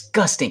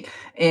disgusting,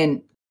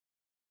 and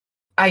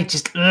I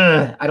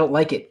don't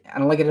like it. I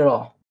don't like it at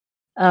all.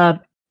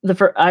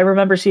 I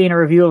remember seeing a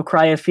review of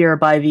Cry of Fear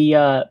by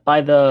the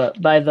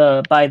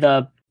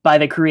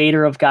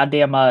creator of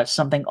goddamn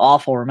Something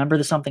Awful. Remember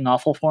the Something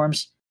Awful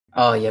forums?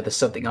 Oh yeah, the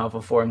Something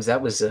Awful forums.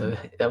 That was a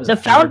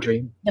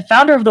dream. The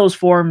founder of those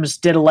forums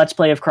did a Let's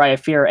Play of Cry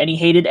of Fear, and he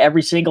hated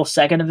every single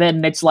second of it.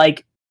 And it's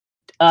like,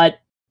 it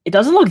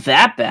doesn't look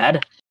that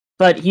bad,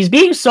 but he's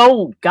being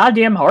so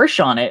goddamn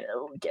harsh on it.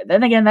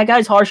 Then again, that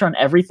guy's harsh on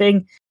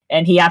everything,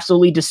 and he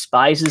absolutely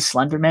despises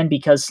Slenderman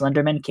because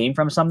Slenderman came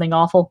from Something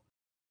Awful,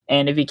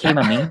 and it became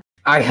a meme.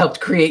 I helped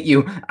create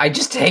you. I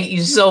just hate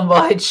you so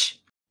much.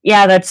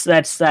 Yeah, that's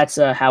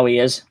how he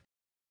is.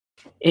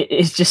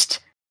 It's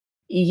just.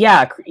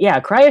 Yeah,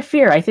 Cry of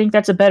Fear. I think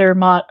that's a better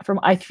mod.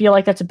 I feel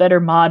like that's a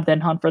better mod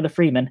than Hunt for the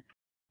Freeman.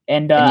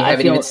 And you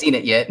haven't even seen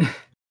it yet.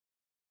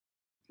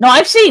 No,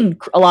 I've seen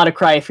a lot of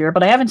Cry of Fear,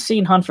 but I haven't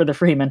seen Hunt for the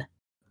Freeman.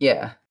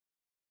 Yeah.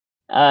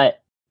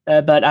 But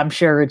I'm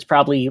sure it's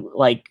probably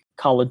like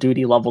Call of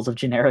Duty levels of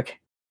generic.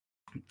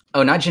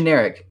 Oh, not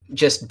generic,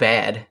 just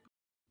bad.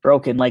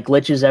 Broken, like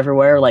glitches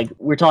everywhere. Like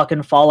we're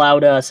talking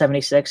Fallout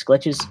 76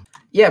 glitches.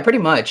 Yeah, pretty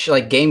much.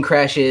 Like game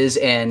crashes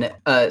and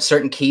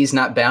certain keys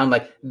not bound.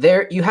 Like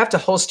you have to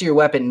holster your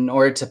weapon in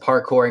order to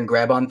parkour and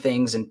grab on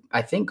things, and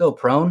I think go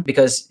prone,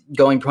 because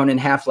going prone in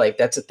Half-Life,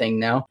 that's a thing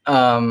now.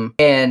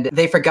 And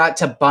they forgot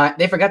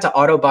to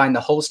auto bind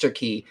the holster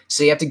key,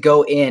 so you have to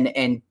go in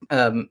and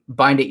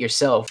bind it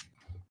yourself.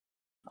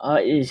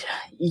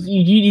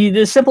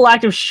 The simple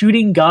act of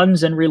shooting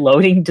guns and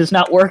reloading does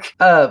not work.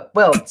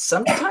 Well,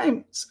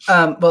 sometimes.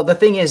 Well, the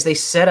thing is, they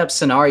set up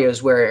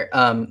scenarios where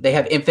they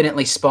have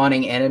infinitely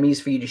spawning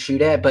enemies for you to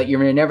shoot at, but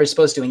you're never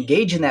supposed to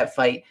engage in that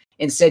fight.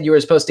 Instead, you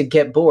were supposed to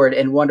get bored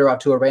and wander off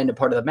to a random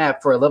part of the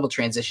map for a level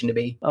transition to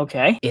be.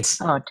 Okay.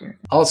 It's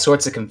all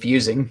sorts of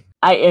confusing.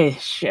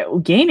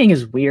 Gaming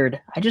is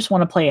weird. I just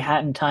want to play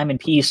Hat in Time in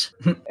peace.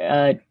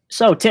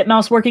 So,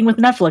 Titmouse working with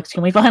Netflix.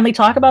 Can we finally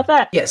talk about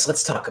that? Yes,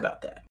 let's talk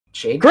about that.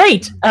 Shade?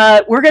 Great!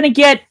 We're going to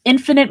get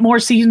infinite more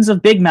seasons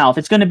of Big Mouth.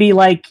 It's going to be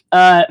like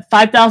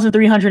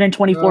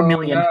 5,324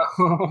 million.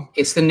 No.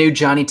 It's the new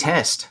Johnny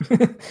Test.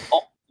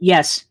 Oh,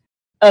 yes.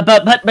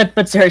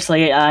 But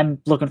seriously, I'm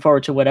looking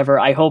forward to whatever.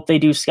 I hope they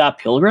do Scott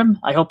Pilgrim.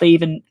 I hope they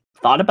even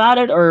thought about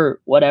it or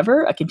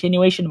whatever. A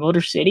continuation of Motor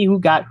City. Who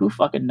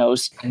fucking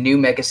knows? A new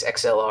Megas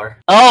XLR.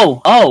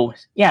 Oh,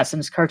 yeah.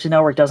 Since Cartoon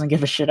Network doesn't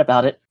give a shit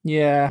about it.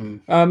 Yeah.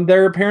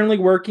 They're apparently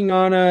working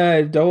on a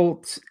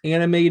adult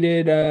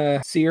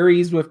animated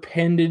series with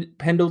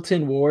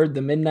Pendleton Ward,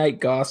 The Midnight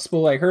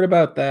Gospel. I heard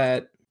about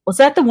that. Was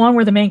that the one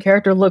where the main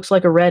character looks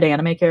like a red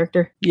anime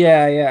character?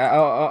 Yeah.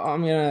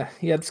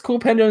 It's cool.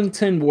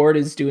 Pendleton Ward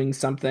is doing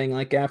something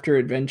like after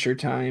Adventure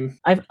Time.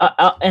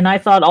 I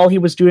thought all he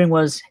was doing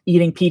was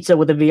eating pizza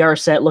with a VR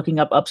set, looking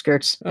up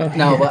upskirts.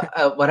 No,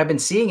 what I've been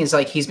seeing is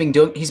like he's been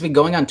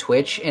going on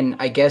Twitch, and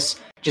I guess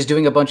just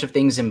doing a bunch of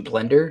things in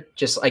Blender.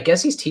 I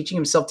guess he's teaching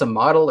himself to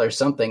model or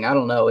something. I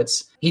don't know.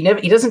 He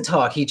doesn't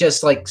talk. He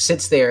just like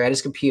sits there at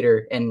his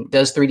computer and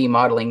does 3D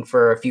modeling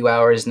for a few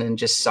hours and then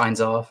just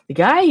signs off. The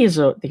guy is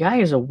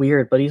a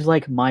weird, but he's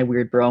like my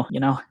weird bro,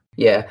 you know?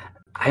 Yeah.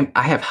 I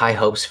have high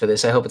hopes for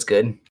this. I hope it's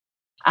good.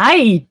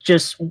 I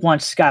just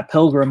want Scott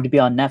Pilgrim to be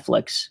on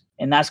Netflix,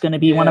 and that's going to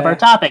be one of our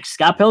topics.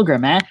 Scott Pilgrim,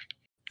 man.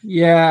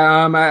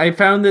 Yeah, I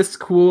found this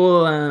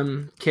cool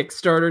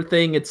Kickstarter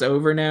thing. It's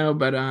over now,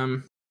 but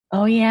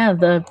oh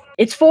yeah,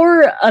 it's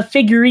for a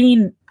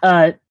figurine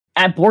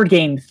at board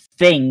game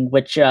thing,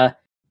 which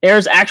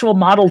there's actual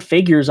modeled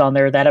figures on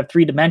there that have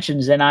 3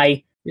 dimensions, and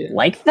I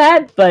like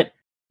that, but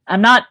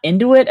I'm not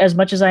into it as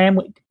much as I am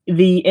with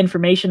the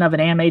information of an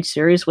animated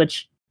series,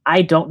 which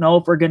I don't know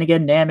if we're going to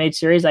get an animated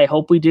series. I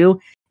hope we do.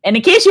 And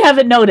in case you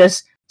haven't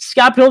noticed,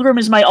 Scott Pilgrim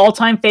is my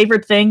all-time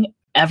favorite thing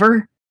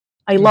ever.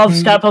 I love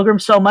Scott Pilgrim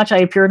so much. I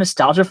have pure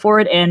nostalgia for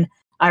it, and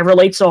I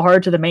relate so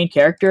hard to the main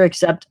character,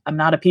 except I'm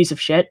not a piece of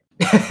shit.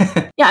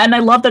 Yeah, and I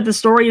love that the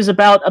story is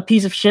about a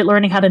piece of shit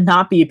learning how to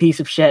not be a piece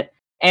of shit.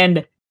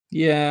 And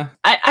yeah,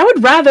 I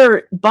would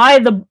rather buy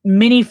the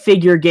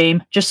minifigure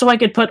game just so I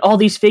could put all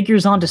these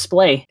figures on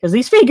display, because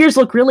these figures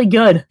look really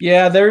good.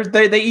 Yeah,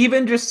 they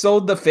even just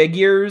sold the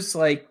figures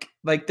like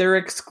they're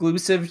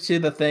exclusive to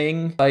the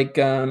thing. Like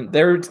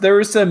there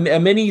was a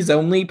minis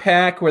only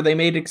pack where they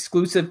made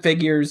exclusive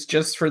figures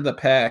just for the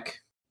pack.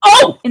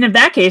 Oh, and in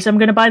that case, I'm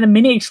gonna buy the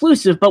mini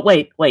exclusive. But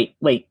wait,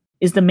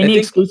 is the mini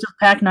exclusive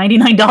pack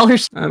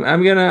 $99?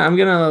 I'm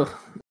gonna.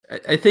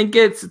 I think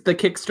it's the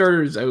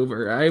Kickstarter's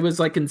over. I was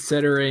like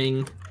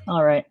considering.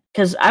 All right,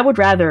 because I would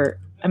rather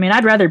I mean,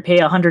 I'd rather pay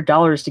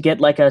 $100 to get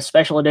like a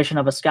special edition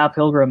of a Scott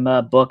Pilgrim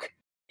book,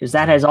 because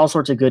that has all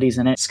sorts of goodies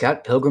in it.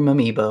 Scott Pilgrim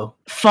amiibo.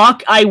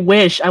 Fuck, I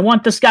wish. I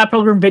want the Scott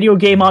Pilgrim video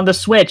game on the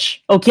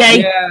Switch,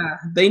 okay? Yeah,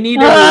 they need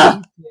to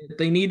release it.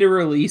 They need to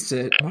release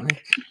it.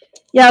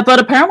 Yeah, but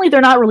apparently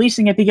they're not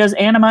releasing it because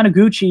Anna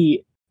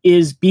Managuchi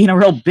is being a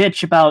real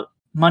bitch about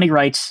money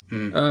rights.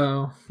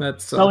 Oh,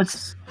 that's so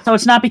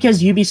it's not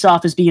because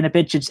Ubisoft is being a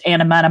bitch. It's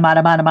Anna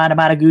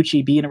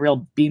Managuchi being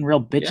real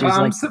bitches. Yeah,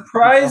 I'm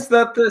surprised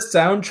that the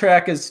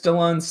soundtrack is still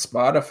on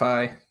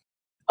Spotify.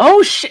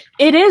 Oh shit!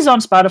 It is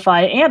on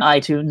Spotify and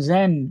iTunes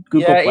and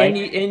Google Play.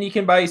 and you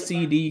can buy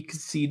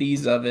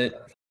CDs of it.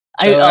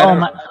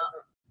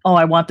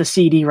 I want the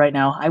CD right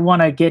now. I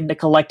want to get into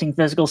collecting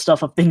physical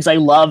stuff of things I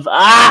love.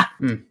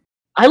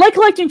 I like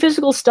collecting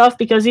physical stuff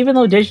because even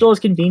though digital is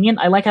convenient,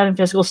 I like having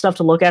physical stuff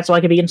to look at so I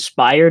can be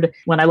inspired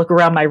when I look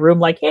around my room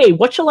like, hey,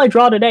 what shall I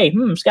draw today?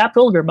 Scott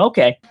Pilgrim,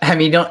 okay. I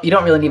mean, you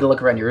don't really need to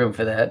look around your room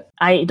for that.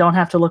 I don't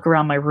have to look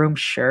around my room,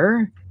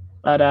 sure.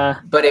 But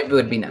it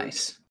would be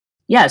nice.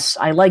 Yes,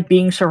 I like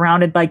being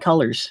surrounded by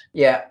colors.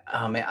 Yeah.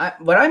 Oh man,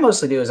 what I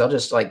mostly do is I'll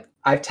just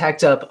I've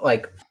tacked up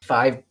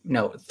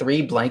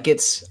 3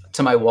 blankets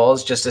to my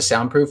walls just to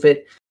soundproof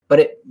it.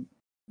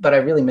 But I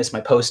really miss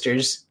my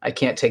posters. I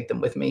can't take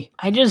them with me.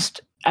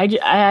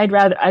 I'd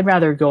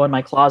rather go in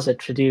my closet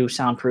to do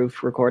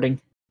soundproof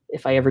recording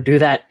if I ever do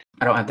that.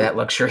 I don't have that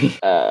luxury.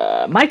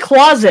 My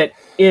closet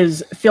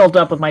is filled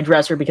up with my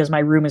dresser because my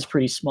room is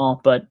pretty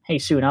small, but hey,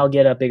 soon I'll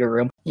get a bigger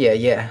room.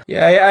 Yeah.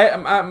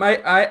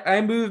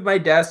 I moved my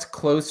desk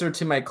closer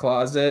to my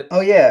closet.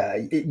 Oh yeah,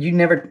 we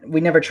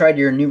never tried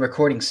your new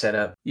recording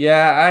setup.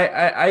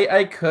 Yeah,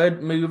 I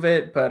could move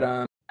it, but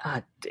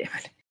Ah, damn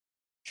it.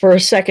 For a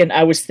second,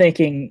 I was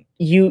thinking,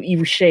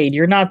 you Shade,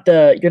 you're not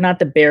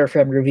the bear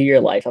from Review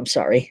Your Life. I'm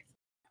sorry.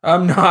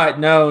 I'm not.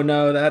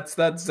 No, that's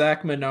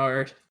Zach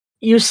Menard.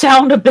 You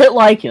sound a bit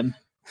like him.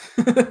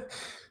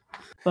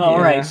 Well,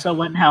 all right. So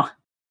what now?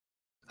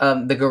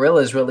 The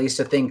Gorillaz released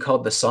a thing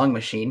called The Song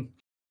Machine.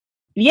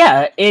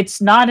 Yeah,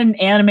 it's not an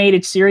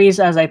animated series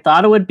as I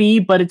thought it would be,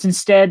 but it's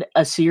instead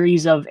a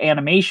series of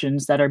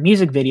animations that are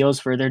music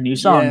videos for their new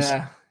songs.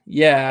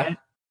 Yeah.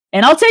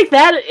 And I'll take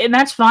that, and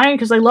that's fine,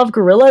 because I love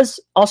Gorillaz.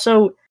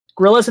 Also,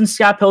 Gorillaz and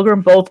Scott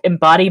Pilgrim both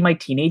embody my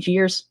teenage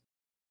years.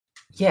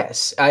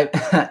 Yes,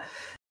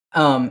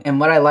 and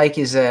what I like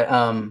is that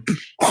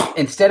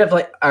instead of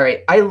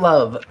I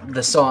love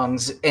the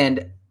songs,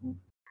 and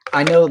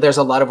I know there's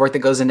a lot of work that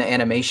goes into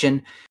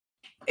animation,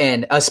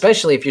 and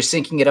especially if you're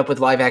syncing it up with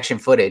live action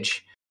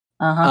footage.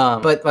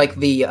 But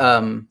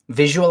the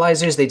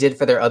visualizers they did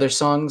for their other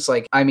songs,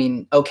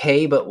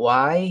 okay, but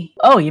why?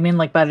 Oh, you mean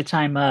by the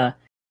time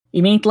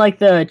you mean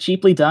the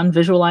cheaply done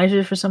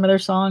visualizers for some of their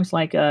songs,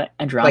 like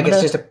Andromeda?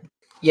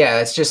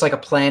 It's just like a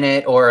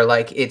planet, or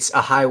it's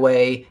a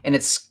highway, and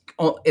it's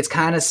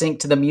kind of synced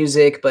to the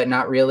music, but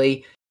not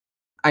really.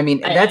 I mean,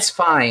 that's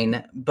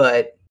fine,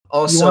 but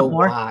also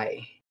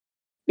why?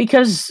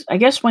 Because I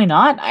guess why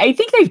not? I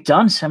think they've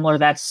done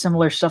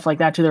similar stuff like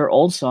that to their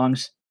old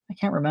songs. I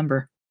can't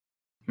remember.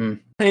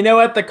 I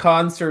know at the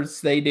concerts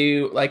they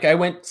do. I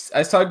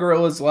saw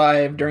Gorillaz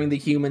live during the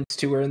Humans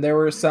tour, and there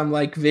were some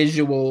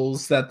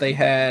visuals that they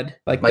had.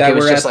 That it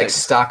was just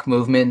stock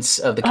movements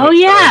of the. Oh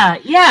yeah.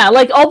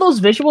 All those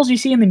visuals you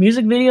see in the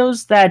music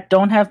videos that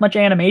don't have much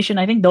animation.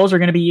 I think those are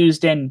going to be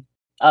used in.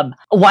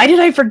 Why did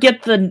I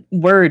forget the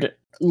word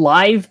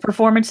live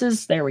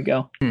performances? There we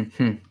go.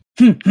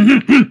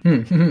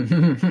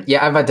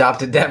 Yeah, I've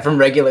adopted that from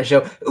regular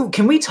show. Ooh,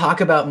 can we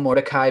talk about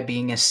Mordecai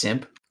being a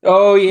simp?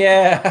 Oh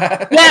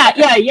yeah.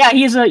 yeah.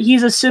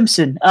 He's a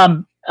Simpson.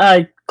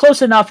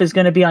 Close Enough is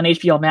going to be on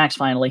HBO Max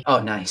finally.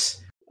 Oh,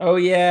 nice. Oh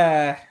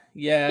yeah.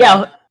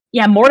 Yeah.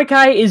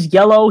 Mordecai is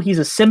yellow. He's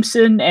a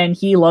Simpson, and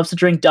he loves to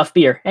drink Duff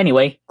beer.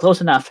 Anyway,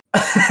 Close Enough.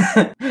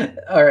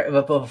 All right,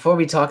 but before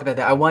we talk about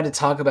that, I wanted to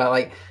talk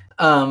about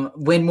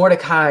when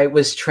Mordecai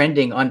was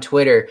trending on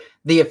Twitter,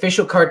 the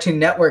official Cartoon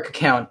Network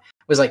account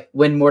was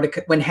when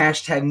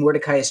hashtag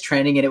Mordecai is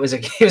trending, and it was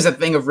a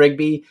thing of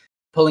Rigby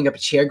pulling up a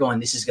chair going,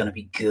 this is going to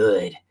be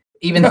good.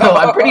 Even though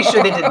I'm pretty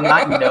sure they did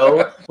not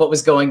know what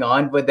was going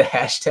on with the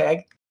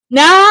hashtag.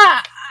 Nah,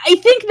 I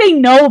think they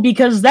know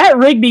because that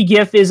Rigby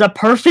gif is a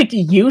perfect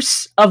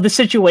use of the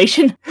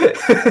situation.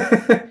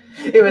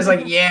 It was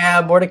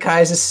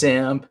Mordecai's a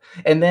simp.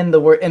 And then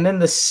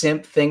the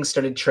simp thing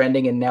started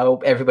trending, and now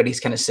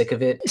everybody's kind of sick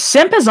of it.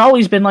 Simp has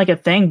always been a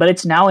thing, but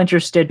it's now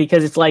interested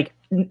because it's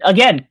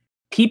again,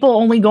 people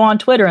only go on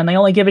Twitter and they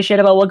only give a shit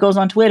about what goes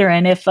on Twitter.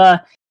 And if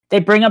they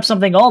bring up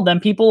something old,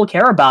 then people will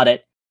care about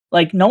it.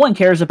 No one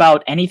cares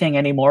about anything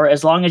anymore.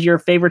 As long as your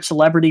favorite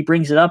celebrity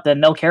brings it up, then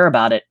they'll care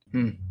about it.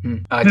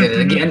 I did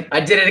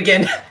it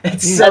again.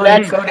 It's so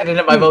encoded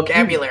into my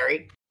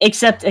vocabulary.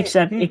 Except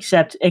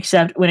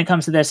when it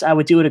comes to this, I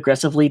would do it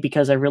aggressively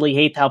because I really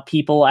hate how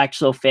people act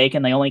so fake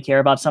and they only care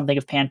about something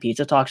if Pan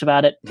Pizza talks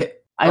about it.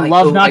 I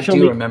love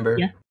Nacho Libre.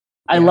 Yeah.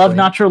 I love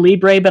Nacho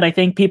Libre, but I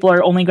think people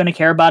are only going to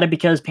care about it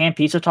because Pan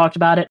Pizza talked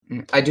about it.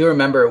 I do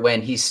remember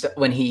when he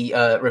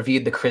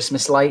reviewed the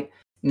Christmas light,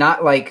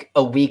 not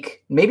a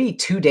week, maybe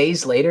 2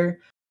 days later,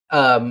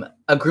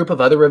 a group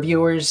of other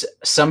reviewers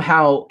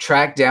somehow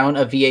tracked down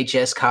a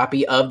VHS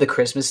copy of The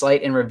Christmas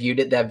Light and reviewed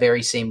it that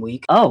very same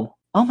week. Oh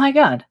my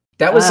God.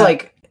 That was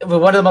like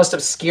one of the most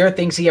obscure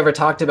things he ever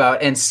talked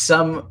about, and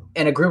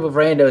a group of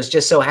randos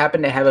just so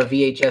happened to have a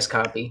VHS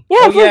copy.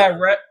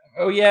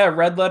 Yeah.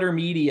 Red Letter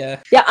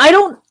Media. Yeah, I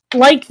don't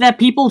like that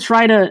people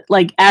try to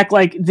like act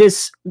like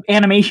this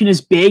animation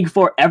is big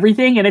for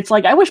everything, and it's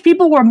like I wish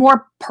people were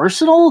more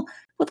personal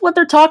with what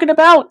they're talking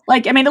about.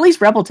 Like, I mean, at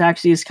least Rebel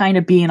Taxi is kind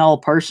of being all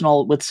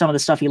personal with some of the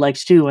stuff he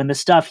likes too, and the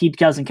stuff he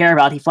doesn't care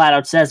about, he flat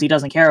out says he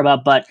doesn't care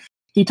about, but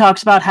he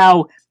talks about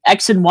how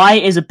X and Y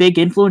is a big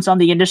influence on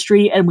the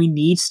industry, and we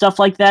need stuff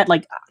like that.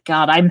 Like,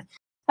 God,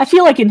 I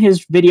feel like in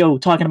his video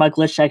talking about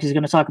Glitch he's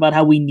going to talk about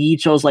how we need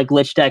shows like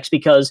Glitch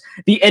because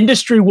the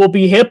industry will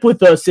be hip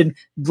with us and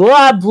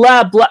blah,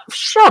 blah, blah.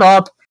 Shut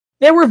up.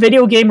 There were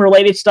video game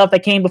related stuff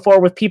that came before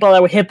with people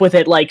that were hip with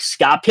it, like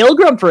Scott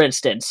Pilgrim, for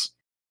instance.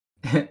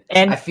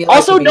 And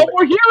also No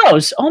More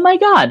Heroes. Oh my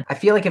God. I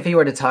feel like if he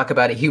were to talk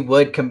about it, he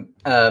would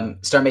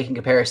start making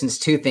comparisons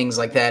to things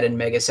like that in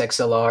Megas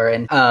XLR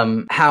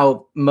and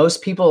how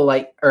most people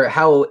like, or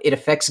how it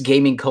affects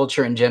gaming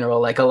culture in general.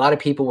 Like a lot of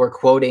people were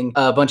quoting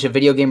a bunch of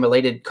video game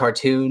related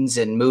cartoons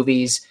and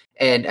movies.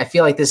 And I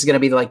feel like this is going to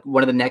be like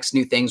one of the next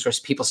new things where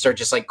people start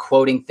just like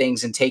quoting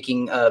things and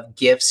taking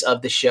GIFs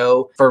of the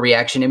show for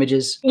reaction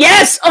images.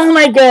 Yes! Oh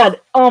my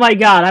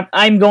God!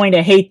 I'm going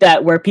to hate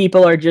that where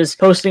people are just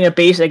posting a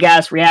basic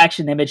ass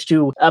reaction image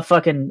to a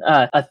fucking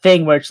a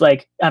thing where it's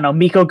like, I don't know,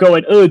 Miko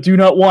going, do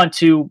not want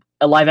to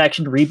a live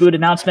action reboot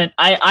announcement.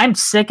 I'm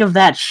sick of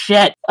that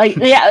shit. Like,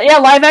 yeah,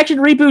 live action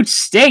reboots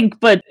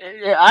stink, but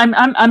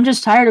I'm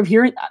just tired of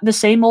hearing the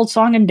same old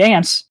song and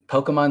dance.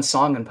 Pokemon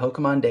song and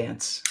Pokemon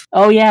dance.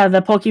 Oh yeah,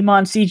 the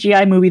Pokemon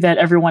CGI movie that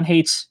everyone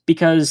hates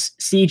because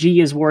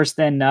CG is worse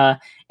than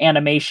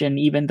animation,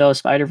 even though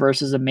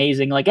Spider-Verse is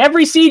amazing. Like,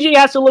 every CG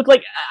has to look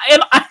like...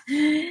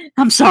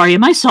 I'm sorry,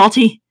 am I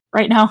salty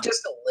right now?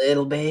 Just a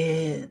little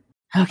bit.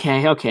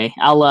 Okay.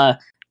 I'll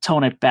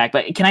tone it back.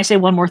 But can I say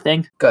one more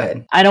thing? Go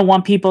ahead. I don't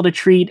want people to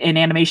treat an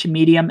animation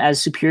medium as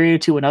superior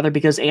to another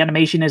because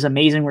animation is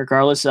amazing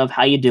regardless of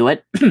how you do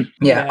it.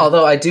 Yeah,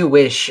 although I do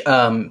wish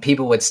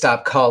people would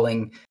stop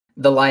calling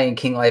the Lion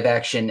King live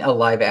action a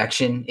live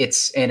action.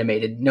 It's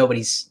animated.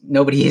 Nobody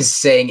is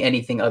saying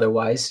anything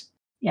otherwise.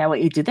 Yeah,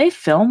 wait, did they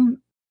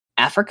film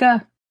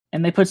Africa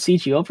and they put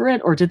CG over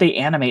it, or did they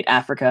animate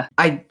Africa?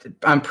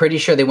 I'm pretty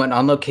sure they went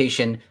on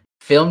location,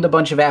 filmed a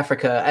bunch of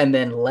Africa, and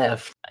then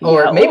left.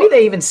 Or maybe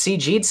they even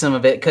CG'd some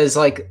of it, because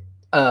like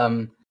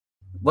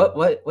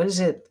what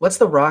is it? What's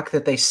the rock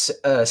that they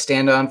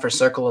stand on for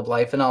Circle of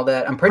Life and all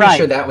that? I'm pretty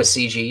sure that was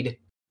CG'd.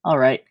 All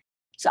right,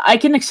 so I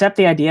can accept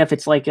the idea if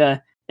it's like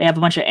they have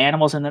a bunch of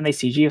animals and then they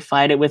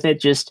CGified it with it.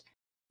 Just,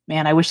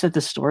 man, I wish that the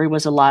story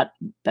was a lot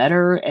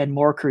better and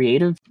more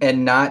creative.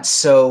 And not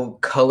so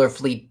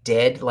colorfully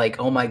dead. Like,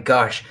 oh my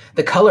gosh,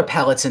 the color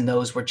palettes in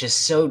those were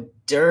just so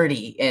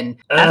dirty. And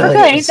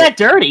Africa ain't that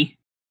dirty.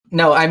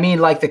 No, I mean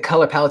like the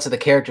color palettes of the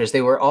characters. They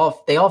all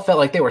felt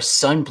like they were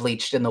sun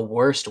bleached in the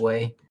worst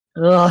way.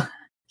 Ugh.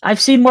 I've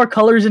seen more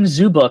colors in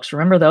Zoo Books.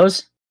 Remember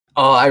those?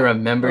 Oh, I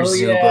remember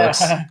Zoo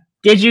Books.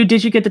 Did you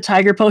get the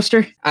tiger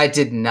poster? I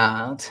did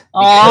not.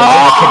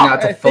 I could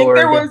not afford.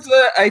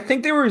 I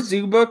think there were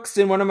Zoo Books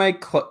in one of my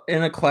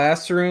in a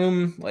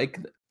classroom, like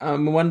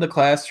one of the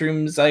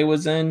classrooms I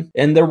was in,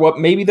 and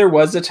maybe there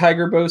was a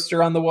tiger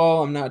poster on the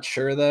wall. I'm not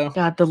sure though.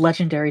 God, the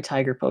legendary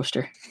tiger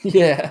poster.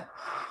 Yeah.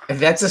 If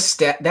that's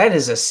that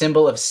is a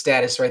symbol of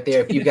status right there.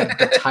 If you've got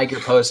the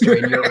tiger poster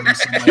in your room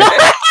somewhere.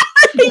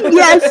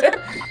 Yes.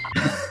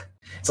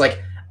 It's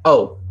like,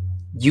 oh,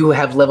 you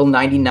have level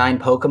 99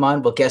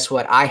 Pokemon? Well, guess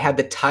what? I have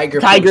the tiger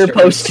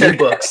poster.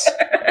 Books.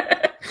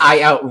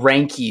 I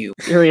outrank you.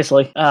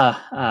 Seriously.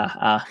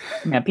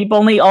 Man, people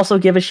only also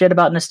give a shit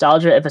about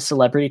nostalgia if a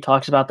celebrity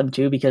talks about them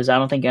too, because I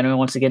don't think anyone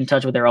wants to get in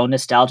touch with their own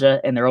nostalgia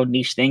and their own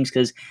niche things,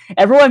 because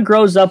everyone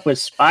grows up with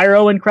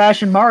Spyro and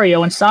Crash and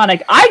Mario and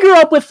Sonic. I grew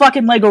up with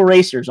fucking Lego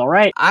Racers, all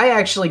right? I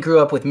actually grew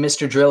up with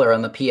Mr. Driller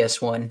on the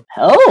PS1.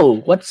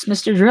 Oh, what's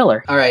Mr.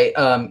 Driller? All right,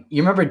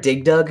 you remember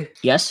Dig Dug?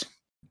 Yes.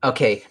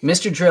 Okay,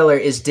 Mr. Driller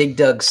is Dig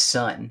Dug's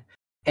son,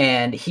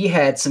 and he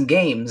had some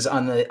games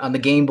on the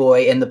Game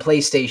Boy and the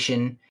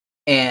PlayStation,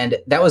 and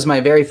that was my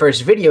very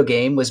first video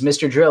game, was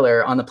Mr.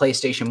 Driller on the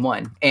PlayStation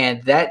 1.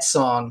 And that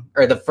song,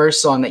 or the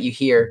first song that you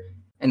hear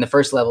in the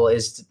first level,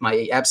 is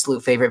my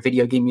absolute favorite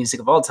video game music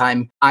of all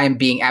time. I am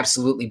being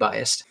absolutely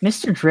biased.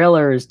 Mr.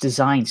 Driller's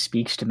design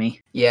speaks to me.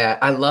 Yeah,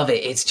 I love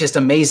it. It's just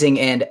amazing,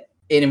 and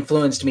it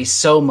influenced me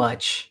so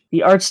much.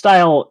 The art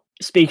style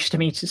speaks to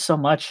me so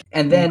much.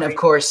 And then, of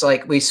course,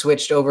 like, we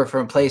switched over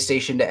from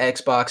PlayStation to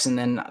Xbox, and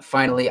then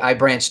finally I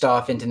branched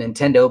off into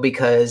Nintendo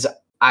because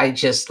I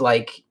just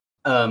like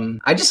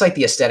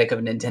the aesthetic of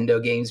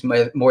Nintendo games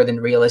more than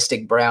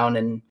realistic brown.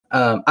 And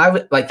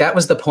that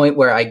was the point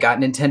where I got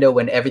Nintendo,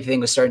 when everything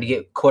was starting to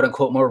get quote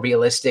unquote more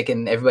realistic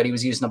and everybody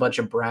was using a bunch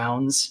of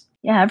browns.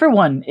 Yeah,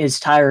 everyone is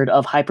tired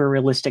of hyper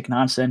realistic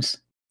nonsense.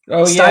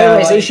 Oh yeah,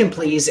 stylization,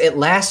 please. It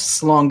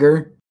lasts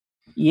longer.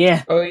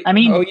 Yeah. I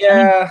mean,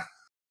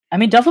 I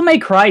mean, Devil May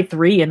Cry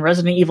 3 and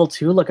Resident Evil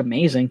 2 look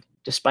amazing,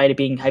 despite it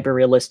being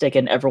hyper-realistic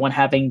and everyone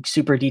having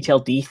super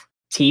detailed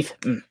teeth.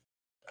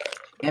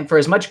 And for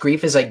as much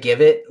grief as I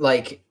give it,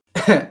 like,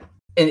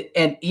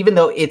 and even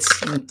though it's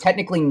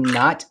technically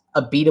not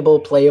a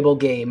beatable, playable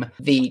game,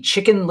 the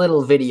Chicken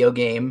Little video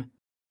game.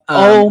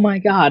 Oh my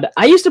god.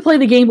 I used to play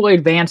the Game Boy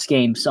Advance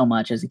game so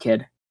much as a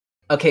kid.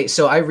 Okay,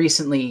 so I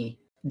recently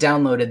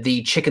downloaded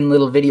the Chicken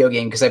Little video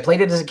game because I played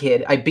it as a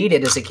kid. I beat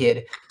it as a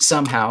kid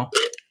somehow.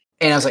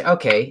 And I was like,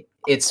 okay,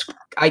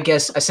 I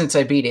guess since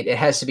I beat it, it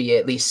has to be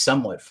at least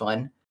somewhat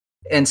fun.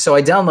 And so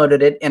I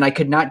downloaded it and I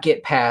could not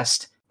get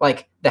past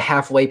like the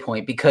halfway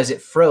point because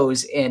it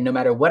froze, and no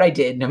matter what I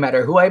did, no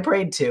matter who I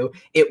prayed to,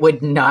 it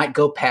would not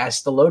go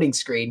past the loading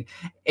screen,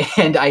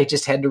 and I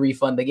just had to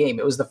refund the game.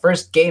 It was the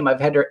first game I've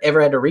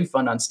ever had to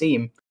refund on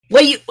Steam.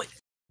 Wait,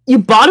 you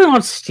bought it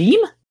on Steam?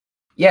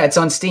 Yeah, it's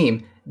on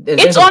Steam.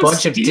 There's a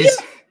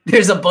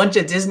bunch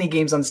of Disney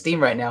games on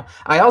Steam right now.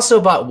 I also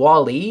bought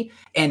Wall-E,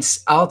 and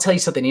I'll tell you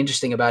something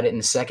interesting about it in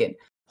a second.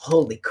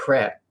 Holy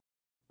crap.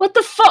 What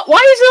the fuck? Why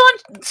is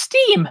it on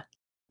Steam?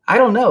 I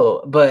don't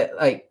know, but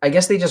like I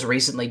guess they just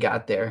recently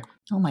got there.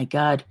 Oh my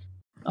god.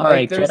 All like,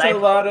 right, there's Jedi.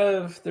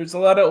 there's a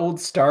lot of old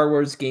Star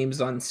Wars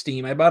games on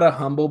Steam. I bought a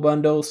Humble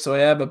Bundle, so I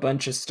have a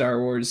bunch of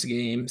Star Wars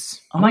games.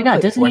 Oh my god,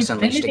 Disney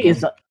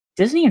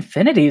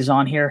Infinity is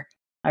on here.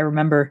 I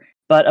remember.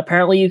 But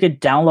apparently you could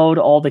download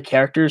all the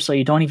characters, so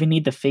you don't even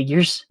need the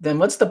figures. Then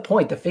what's the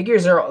point? The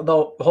figures are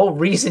the whole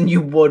reason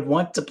you would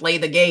want to play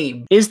the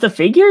game. Is the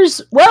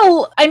figures?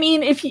 Well, I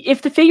mean,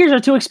 if the figures are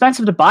too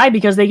expensive to buy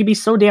because they can be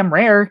so damn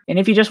rare, and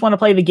if you just want to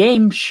play the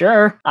game,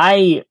 sure.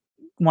 I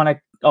want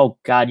to. Oh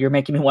god, you're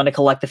making me want to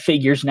collect the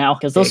figures now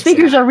because those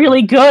figures are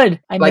really good.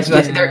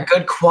 They're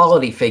good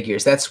quality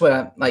figures. That's what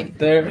I'm like.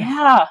 They're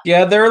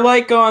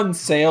like on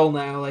sale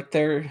now. Like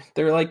they're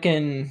like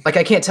in. Like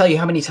I can't tell you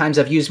how many times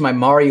I've used my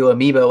Mario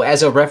amiibo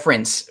as a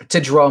reference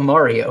to draw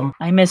Mario.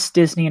 I miss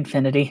Disney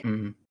Infinity.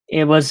 Mm.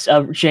 It was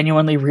a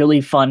genuinely really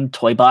fun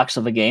toy box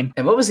of a game.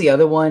 And what was the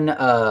other one?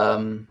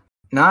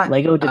 Not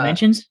Lego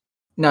Dimensions.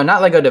 No,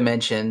 not Lego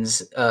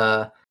Dimensions.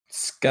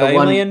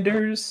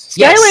 Skylanders?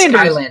 Yes,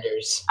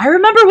 Skylanders. I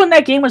remember when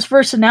that game was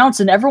first announced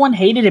and everyone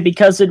hated it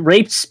because it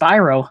raped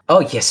Spyro.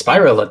 Oh, yeah,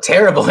 Spyro looked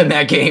terrible in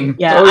that game.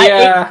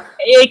 Yeah,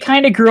 it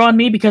kind of grew on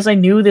me because I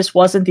knew this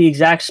wasn't the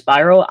exact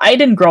Spyro. I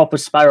didn't grow up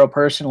with Spyro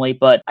personally,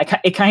 but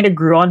it kind of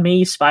grew on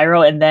me,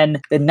 Spyro, and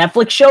then the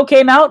Netflix show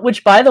came out,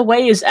 which, by the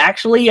way, is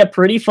actually a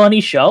pretty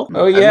funny show.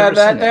 Oh, yeah,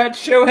 that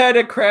show had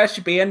a Crash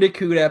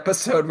Bandicoot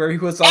episode where he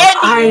was all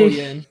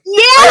alien.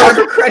 Yeah! I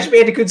heard Crash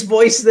Bandicoot's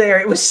voice there.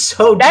 It was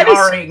so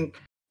jarring.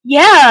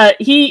 Yeah,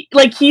 he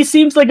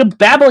seems like a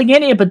babbling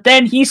idiot, but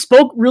then he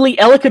spoke really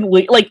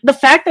eloquently. Like, the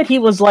fact that he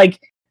was like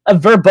a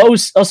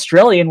verbose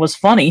Australian was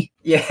funny.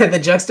 Yeah, the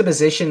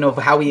juxtaposition of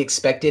how we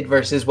expected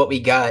versus what we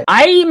got.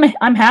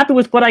 I'm happy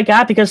with what I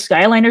got because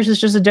Skylanders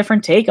is just a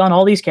different take on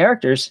all these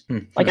characters.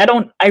 Like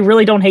I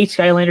really don't hate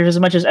Skylanders as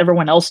much as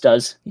everyone else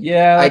does.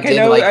 Yeah, like,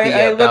 I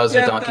like the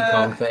Bowser Donkey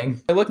Kong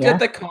thing. I looked at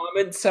the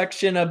comment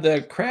section of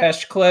the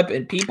Crash clip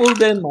and people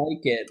didn't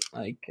like it.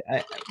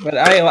 But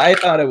I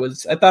thought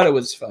it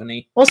was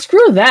funny. Well,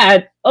 screw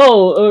that.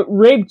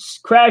 Rigged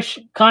Crash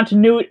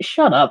continuity.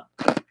 Shut up.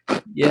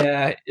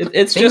 Yeah,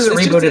 it's Things just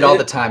rebooted all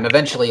the time.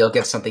 Eventually, you'll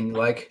get something you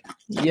like.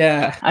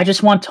 Yeah, I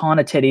just want Tawna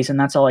titties, and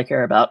that's all I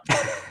care about.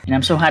 And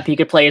I'm so happy you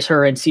could play as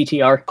her in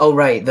CTR. Oh,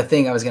 right, the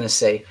thing I was gonna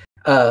say,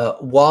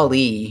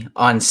 Wall-E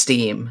on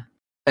Steam,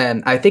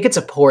 and I think it's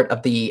a port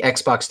of the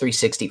Xbox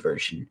 360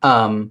 version.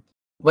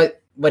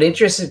 What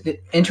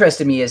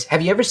interested me is,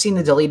 have you ever seen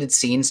the deleted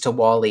scenes to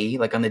Wall-E,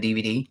 like on the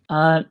DVD?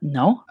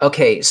 No.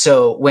 Okay,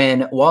 so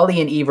when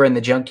Wall-E and Eve are in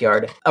the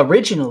junkyard,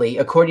 originally,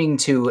 according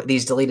to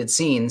these deleted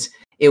scenes,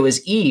 it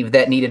was Eve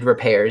that needed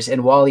repairs,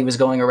 and Wall-E was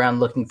going around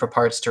looking for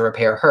parts to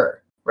repair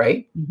her,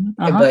 right?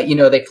 Mm-hmm. Uh-huh.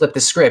 But, they flipped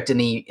the script in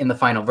the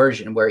final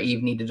version where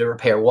Eve needed to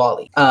repair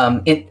Wall-E.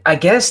 I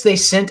guess they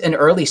sent an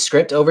early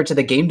script over to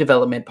the game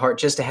development part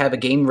just to have a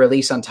game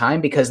release on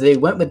time because they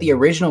went with the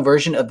original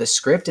version of the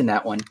script in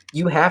that one.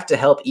 You have to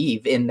help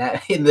Eve in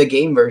the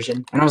game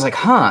version. And I was like,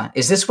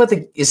 is this what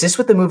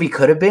the movie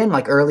could have been,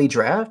 like early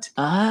draft?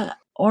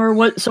 Or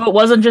what? So it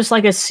wasn't just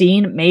like a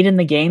scene made in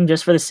the game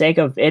just for the sake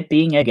of it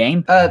being a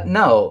game?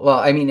 No. Well,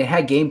 I mean, it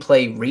had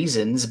gameplay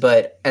reasons,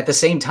 but at the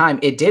same time,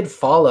 it did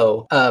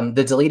follow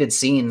the deleted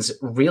scenes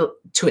real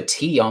to a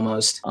T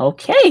almost.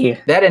 Okay.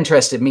 That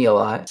interested me a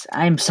lot.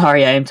 I'm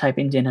sorry, I am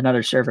typing in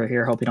another server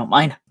here. Hope you don't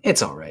mind.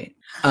 It's all right.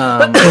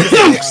 What's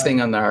the next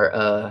thing on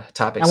our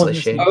topics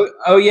list, Shane?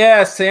 Oh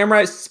yeah,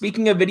 Samurai.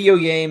 Speaking of video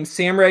games,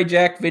 Samurai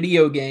Jack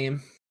video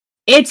game.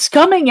 It's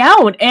coming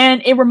out,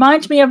 and it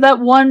reminds me of that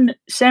one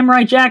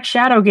Samurai Jack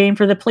Shadow game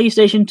for the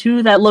PlayStation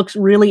 2 that looks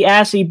really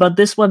assy, but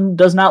this one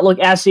does not look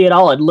assy at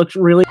all. It looks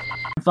really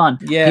fun.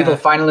 Yeah. People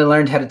finally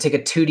learned how to take a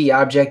 2D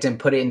object and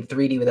put it in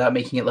 3D without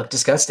making it look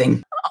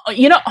disgusting.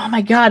 Oh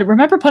my god,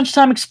 remember Punch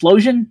Time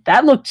Explosion?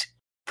 That looked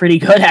pretty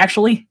good,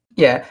 actually.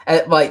 Yeah,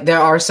 there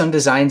are some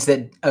designs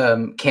that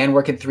can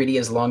work in 3D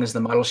as long as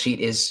the model sheet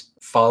is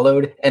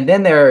followed. And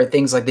then there are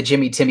things like the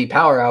Jimmy Timmy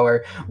Power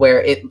Hour,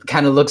 where it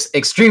kind of looks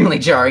extremely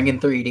jarring in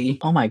 3D.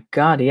 Oh my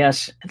god,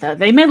 yes.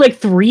 They made like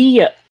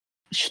 3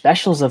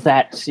 specials of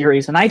that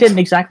series, and I didn't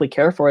exactly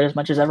care for it as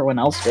much as everyone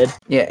else did.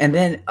 Yeah, and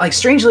then, like,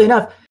 strangely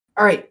enough,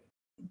 all right,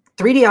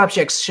 3D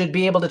objects should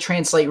be able to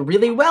translate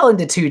really well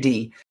into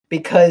 2D,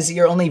 because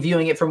you're only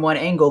viewing it from one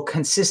angle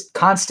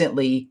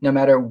constantly, no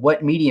matter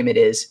what medium it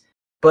is.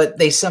 But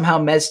they somehow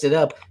messed it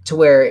up to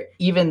where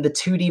even the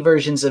 2D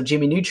versions of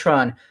Jimmy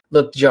Neutron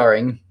looked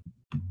jarring.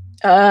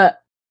 Oh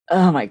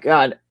my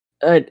god.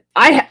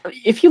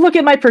 If you look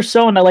at my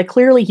persona, like,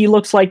 clearly he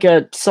looks like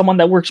someone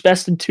that works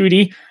best in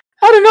 2D.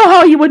 I don't know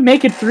how you would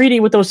make it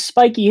 3D with those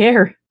spiky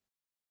hair.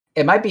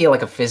 It might be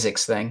like a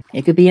physics thing.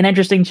 It could be an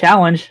interesting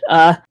challenge.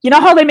 You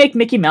know how they make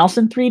Mickey Mouse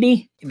in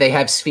 3D? They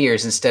have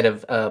spheres instead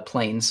of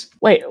planes.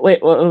 Wait,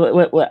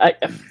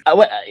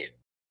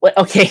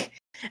 okay.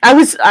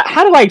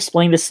 How do I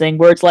explain this thing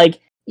where it's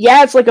like,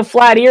 yeah, it's like a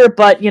flat ear,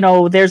 but, you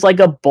know, there's like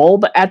a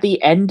bulb at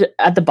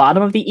the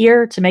bottom of the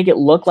ear to make it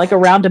look like a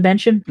round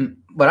dimension?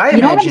 What I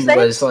imagined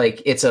was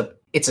like, it's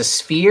a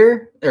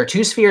sphere, or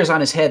 2 spheres on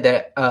his head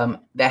that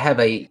have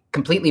a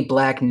completely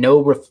black,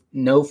 no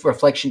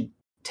reflection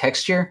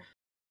texture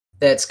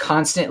that's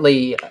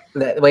constantly,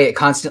 that way it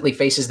constantly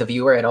faces the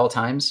viewer at all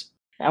times.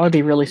 That would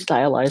be really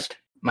stylized.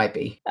 Might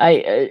be.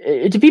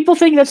 Do people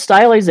think that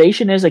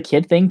stylization is a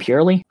kid thing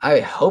purely?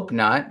 I hope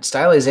not.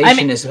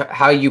 Stylization is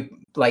how you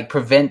like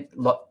prevent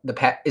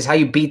is how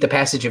you beat the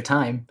passage of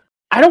time.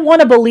 I don't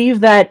want to believe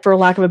that, for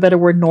lack of a better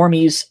word,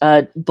 normies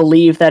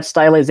believe that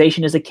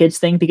stylization is a kid's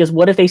thing, because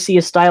what if they see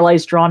a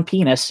stylized drawn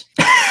penis?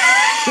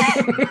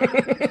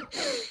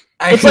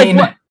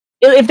 Like,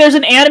 if there's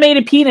an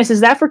animated penis,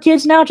 is that for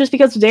kids now just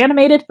because it's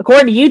animated?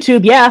 According to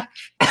YouTube, yeah.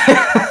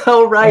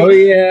 Oh, right. Oh,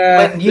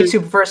 yeah. When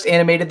YouTube first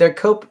animated their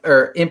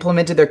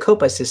implemented their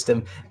COPA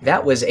system,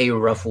 that was a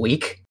rough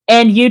week.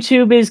 And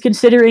YouTube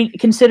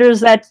considers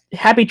that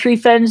Happy Tree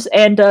Friends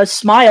and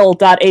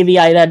Smile.avi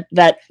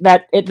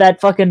that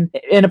fucking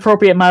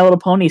inappropriate My Little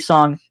Pony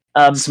song.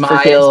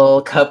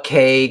 Smile,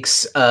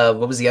 Cupcakes,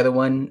 what was the other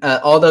one?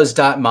 All those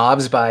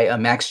 .mobs by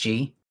Max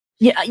G.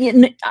 Yeah,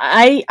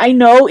 I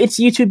know it's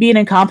YouTube being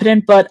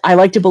incompetent, but I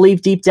like to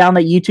believe deep down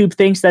that YouTube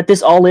thinks that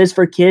this all is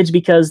for kids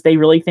because they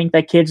really think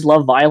that kids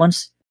love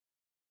violence.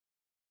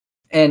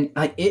 And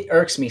it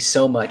irks me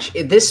so much.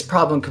 This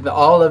problem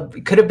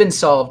could have been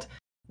solved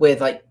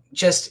with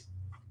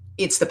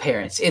it's the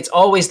parents. It's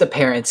always the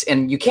parents,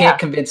 and you can't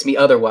convince me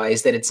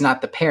otherwise that it's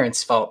not the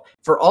parents' fault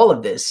for all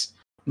of this.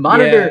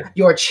 Monitor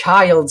your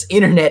child's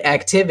internet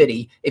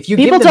activity. If you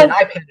give them an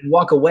iPad and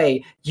walk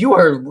away, you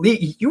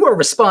are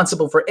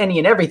responsible for any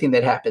and everything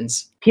that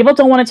happens. People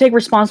don't want to take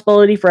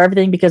responsibility for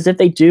everything, because if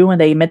they do and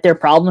they admit their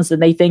problems,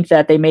 then they think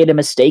that they made a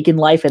mistake in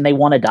life and they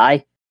want to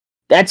die.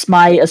 That's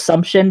my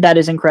assumption. That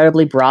is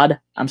incredibly broad.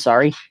 I'm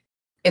sorry.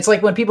 It's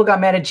like when people got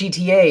mad at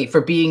GTA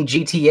for being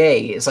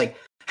GTA. It's like,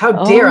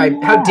 how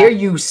dare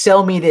you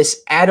sell me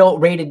this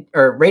adult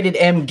rated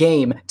M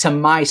game to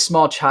my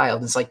small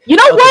child? It's like, you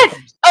know what?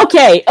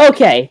 Okay.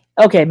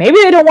 Maybe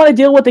they don't want to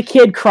deal with the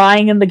kid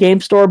crying in the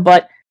game store,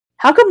 but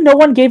how come no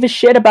one gave a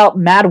shit about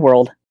Mad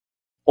World?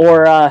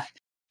 Or, I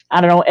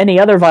don't know, any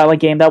other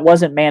violent game that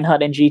wasn't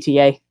Manhunt and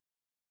GTA?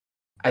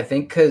 I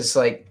think because,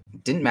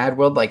 didn't Mad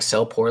World,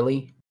 sell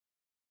poorly?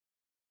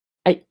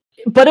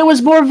 But it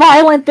was more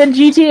violent than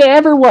GTA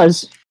ever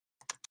was.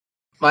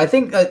 Well, I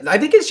think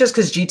it's just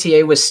because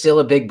GTA was still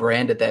a big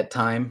brand at that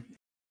time.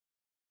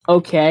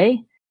 Okay.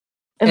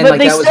 And that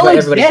was what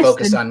everybody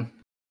focused on.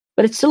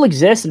 But it still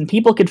exists, and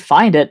people could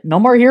find it. No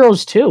More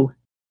Heroes 2.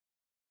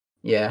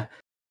 Yeah.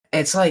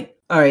 It's like,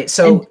 all right,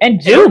 so... And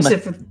Doom!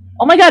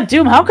 Oh my god,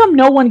 Doom! How come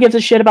no one gives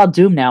a shit about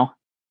Doom now?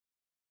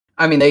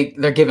 I mean,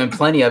 they're giving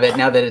plenty of it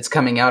now that it's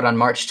coming out on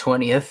March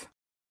 20th.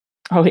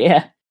 Oh,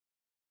 yeah.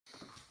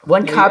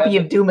 One copy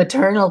of Doom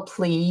Eternal,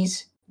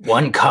 please.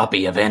 One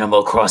copy of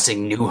Animal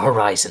Crossing New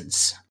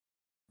Horizons.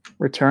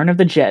 Return of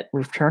the Jet.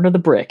 Return of the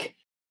Brick.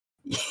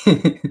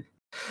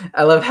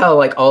 I love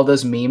how, all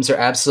those memes are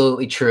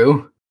absolutely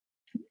true.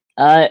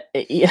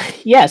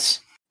 Yes.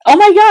 Oh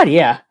my god,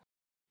 yeah.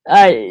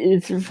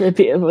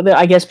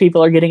 I guess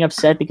people are getting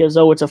upset because,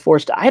 it's a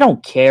forced... I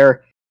don't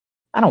care.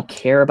 I don't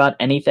care about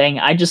anything.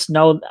 I just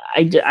know...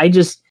 I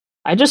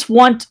just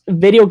want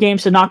video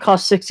games to not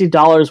cost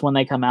 $60 when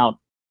they come out.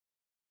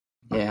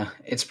 Yeah,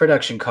 it's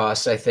production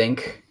costs, I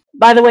think.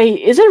 By the way,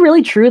 is it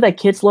really true that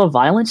kids love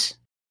violence?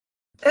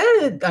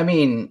 I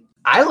mean,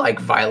 I like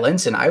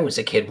violence, and I was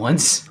a kid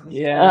once.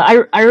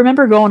 Yeah. I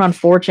remember going on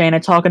 4chan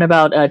and talking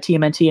about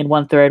TMNT in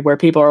one thread where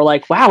people are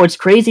like, wow, it's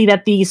crazy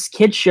that these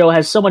kids show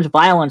has so much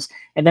violence.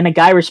 And then a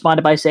guy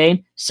responded by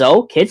saying,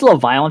 so, kids love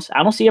violence.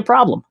 I don't see a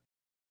problem.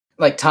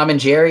 Like Tom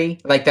and Jerry,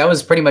 that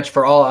was pretty much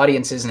for all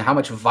audiences, and how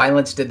much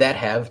violence did that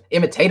have?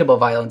 Imitatable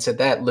violence at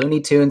that. Looney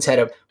Tunes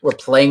were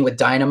playing with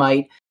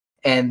dynamite.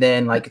 And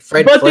then,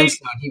 Fred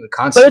Flintstone, he would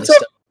constantly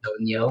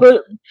yell.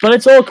 But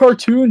it's all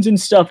cartoons and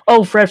stuff.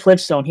 Oh, Fred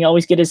Flintstone, he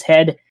always gets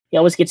hit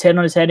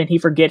on his head, and he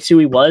forgets who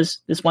he was.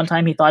 This one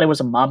time, he thought it was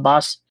a mob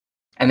boss.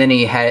 And then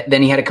he had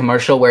a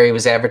commercial where he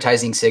was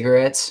advertising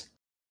cigarettes.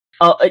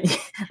 Oh,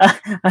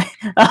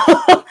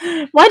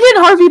 why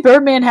didn't Harvey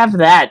Birdman have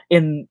that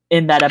in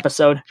that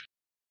episode?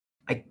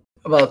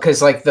 Well,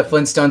 because like the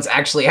Flintstones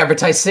actually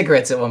advertised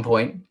cigarettes at one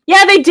point.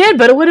 Yeah, they did,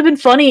 but it would have been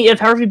funny if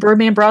Harvey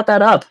Birdman brought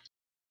that up.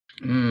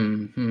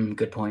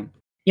 Good point.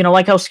 You know,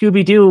 like how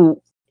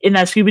Scooby-Doo, in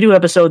that Scooby-Doo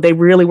episode, they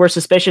really were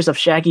suspicious of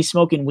Shaggy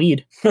smoking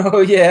weed. Oh,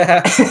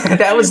 yeah.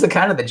 That was the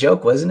kind of the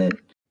joke, wasn't it?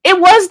 It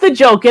was the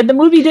joke, and the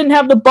movie didn't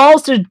have the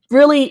balls to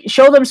really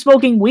show them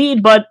smoking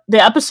weed, but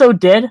the episode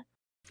did.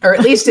 Or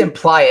at least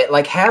imply it.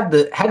 Like, have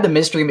the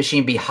Mystery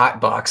Machine be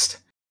hotboxed.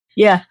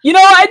 Yeah. You know,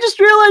 I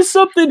just realized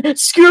something.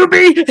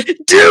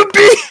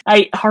 Scooby-Dooby!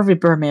 Harvey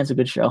Birdman's a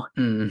good show.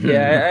 Mm-hmm.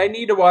 Yeah, I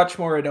need to watch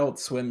more Adult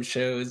Swim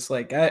shows.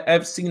 Like,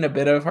 I've seen a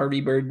bit of Harvey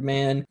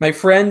Birdman. My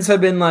friends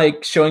have been,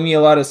 like, showing me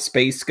a lot of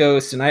Space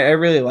Ghost, and I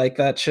really like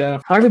that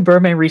show. Harvey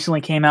Birdman recently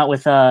came out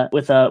with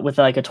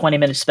like a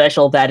 20-minute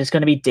special that is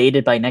going to be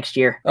dated by next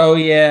year. Oh,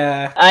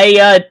 yeah.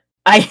 I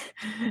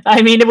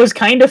mean, it was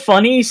kind of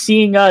funny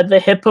seeing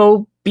the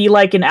hippo be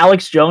like an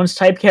Alex Jones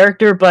type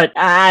character, but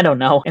I don't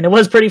know. And it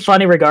was pretty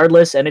funny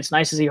regardless, and it's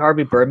nice to see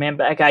Harvey Birdman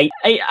back.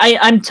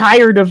 I'm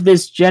tired of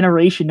this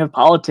generation of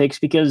politics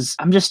because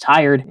I'm just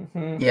tired.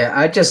 Mm-hmm. Yeah,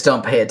 I just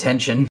don't pay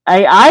attention.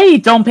 I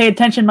don't pay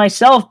attention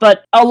myself,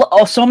 but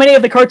so many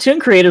of the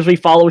cartoon creators we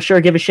follow sure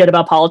give a shit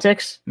about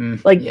politics.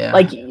 Like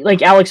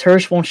Alex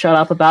Hirsch won't shut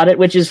up about it,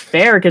 which is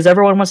fair because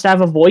everyone wants to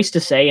have a voice to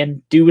say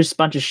and do a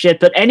bunch of shit.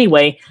 But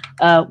anyway,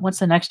 what's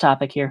the next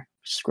topic here?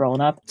 Scrolling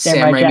up.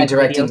 Sam Raimi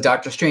directing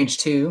Doctor Strange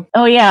 2.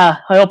 Oh yeah,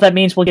 I hope that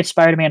means we'll get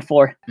Spider-Man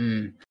 4.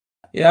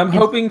 Yeah, I'm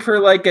hoping for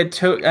like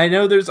I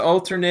know there's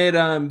alternate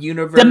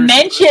universe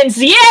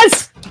dimensions.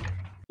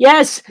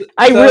 Yes.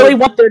 I really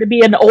want there to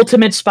be an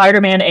Ultimate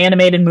Spider-Man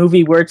animated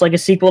movie where it's like a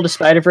sequel to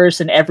Spider-Verse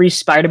and every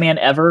Spider-Man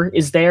ever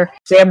is there.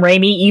 Sam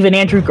Raimi, even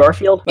Andrew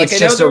Garfield. It's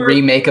just a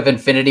remake of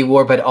Infinity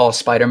War, but all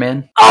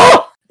Spider-Man.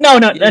 Oh no,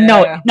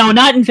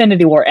 not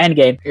Infinity War.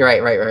 Endgame. You're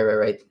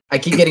right. I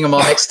keep getting them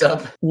all mixed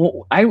up.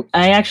 Well, I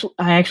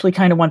actually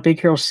kind of want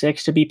Big Hero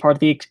 6 to be part of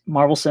the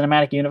Marvel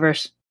Cinematic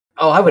Universe.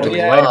 Oh, I would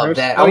love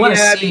that. I want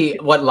to see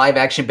what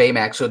live-action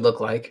Baymax would look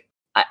like.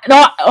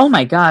 Oh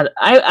my god.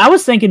 I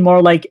was thinking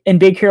more like in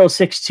Big Hero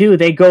 6 too,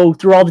 they go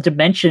through all the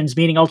dimensions,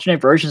 meaning alternate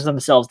versions of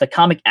themselves. The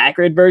comic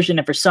accurate version,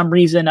 and for some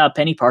reason,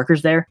 Penny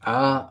Parker's there.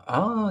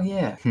 Oh,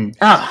 yeah.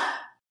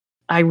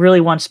 I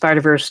really want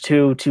Spider-Verse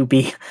 2 to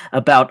be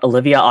about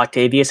Olivia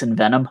Octavius and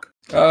Venom.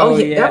 Oh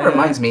yeah, that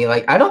reminds me.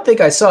 Like, I don't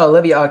think I saw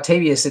Olivia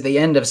Octavius at the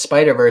end of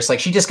Spider-Verse. Like,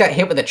 she just got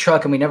hit with a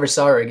truck and we never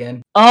saw her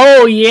again.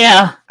 Oh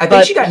yeah, I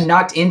think she got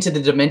knocked into the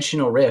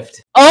dimensional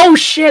rift. Oh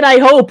shit! I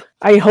hope.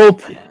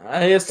 Yeah,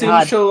 I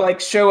assume she'll like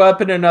show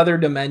up in another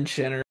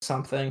dimension or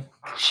something.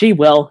 She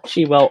will.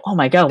 Oh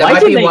my god! That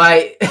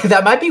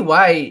might be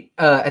why.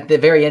 At the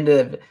very end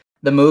of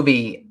the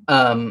movie,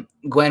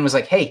 Gwen was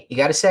like, "Hey, you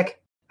got a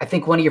sec? I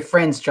think one of your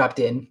friends dropped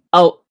in."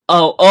 Oh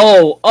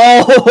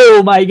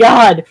my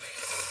god.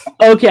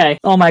 Okay.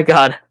 Oh my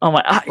god.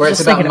 Where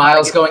it's about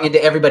Miles going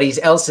into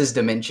everybody else's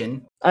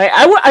dimension.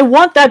 I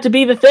want that to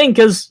be the thing,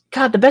 because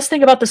god, the best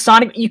thing about the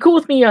Sonic. You cool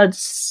with me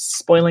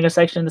spoiling a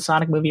section in the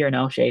Sonic movie or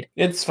no, Shade?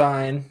 It's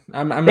fine.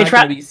 I'm not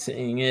gonna be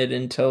seeing it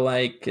until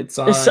like it's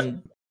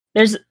on.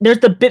 There's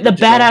the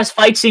badass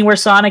fight scene where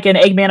Sonic and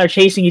Eggman are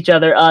chasing each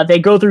other. They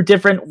go through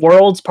different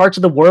parts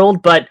of the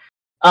world, but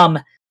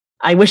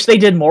I wish they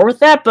did more with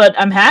that, but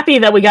I'm happy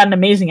that we got an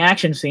amazing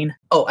action scene.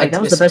 Oh,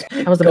 that was the best.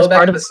 That was the best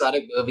part of the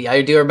Sonic movie.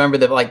 I do remember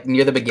that, like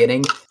near the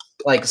beginning,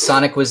 like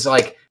Sonic was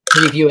like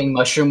previewing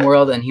Mushroom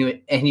World, and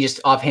he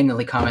just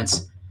offhandedly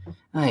comments,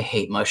 "I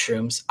hate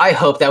mushrooms." I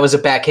hope that was a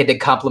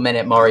backhanded compliment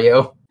at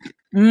Mario.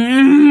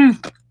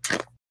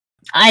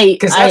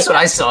 Because that's what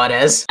I saw it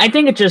as. I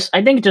think it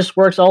just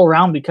works all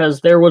around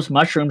because there was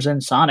mushrooms in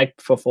Sonic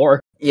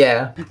before.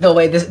 Yeah, the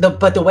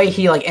way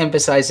he like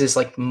emphasizes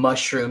like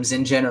mushrooms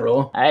in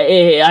general.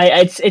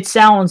 It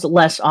sounds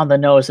less on the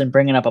nose than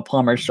bringing up a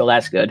plumber, so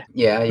that's good.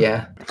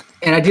 Yeah,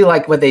 and I do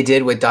like what they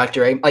did with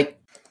Dr. Eggman. Like,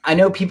 I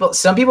know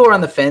some people were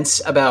on the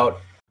fence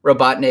about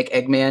Robotnik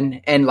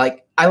Eggman, and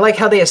like I like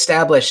how they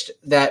established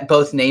that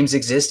both names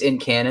exist in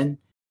canon.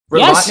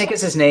 Robotnik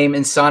is his name,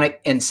 and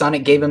Sonic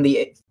gave him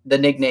the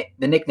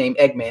nickname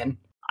Eggman.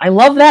 I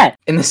love that.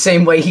 In the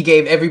same way he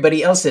gave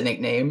everybody else a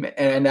nickname,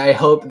 and I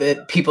hope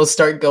that people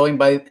start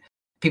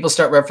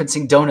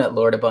referencing Donut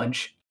Lord a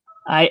bunch.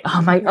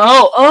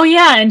 Oh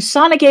yeah, and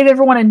Sonic gave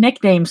everyone a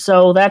nickname,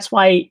 so that's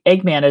why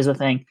Eggman is a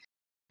thing.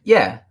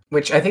 Yeah,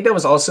 which I think that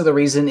was also the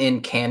reason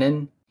in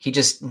canon. He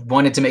just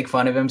wanted to make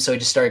fun of him, so he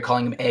just started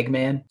calling him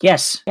Eggman.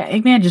 Yes. Yeah,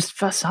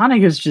 Eggman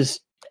Sonic is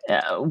just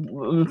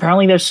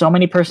apparently there's so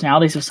many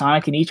personalities of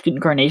Sonic in each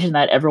incarnation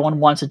that everyone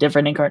wants a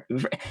different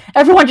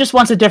everyone just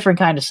wants a different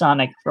kind of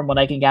Sonic, from what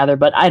I can gather,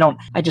 but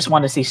I just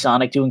want to see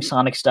Sonic doing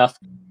Sonic stuff.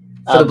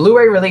 For the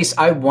Blu-ray release,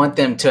 I want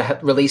them to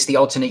release the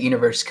alternate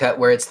universe cut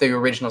where it's the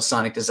original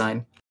Sonic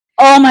design.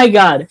 Oh my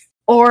god.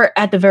 Or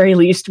at the very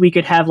least, we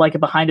could have like a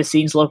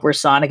behind-the-scenes look where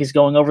Sonic is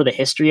going over the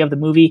history of the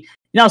movie.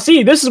 Now,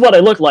 see, this is what I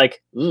look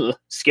like. Ugh,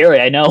 scary,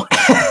 I know.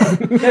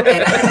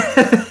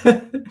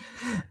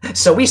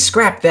 So we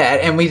scrapped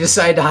that, and we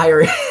decided to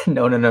hire...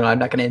 No, I'm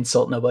not going to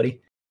insult nobody.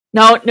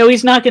 No,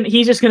 he's not gonna.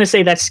 He's just gonna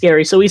say that's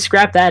scary. So we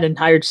scrapped that and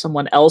hired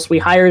someone else. We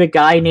hired a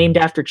guy named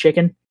after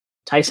chicken,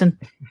 Tyson.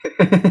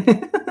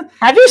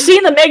 Have you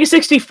seen the Mega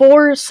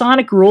 64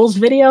 Sonic Rules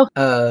video?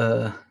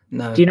 No.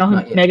 Do you know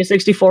who Mega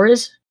 64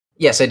 is?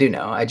 Yes, I do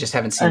know. I just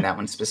haven't seen that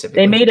one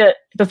specifically.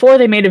 Before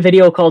they made a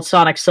video called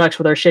Sonic Sucks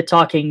where they're shit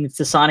talking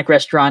the Sonic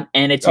restaurant,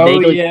 and it's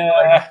vaguely.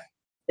 Yeah.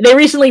 They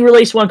recently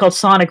released one called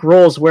Sonic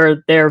Rules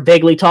where they're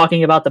vaguely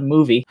talking about the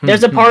movie.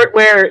 There's a part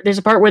where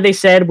they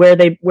said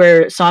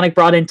where Sonic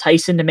brought in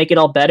Tyson to make it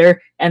all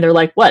better, and they're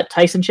like, "What?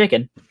 Tyson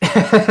chicken?"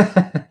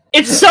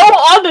 It's so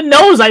on the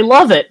nose. I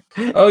love it.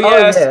 Oh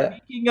yeah.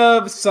 Speaking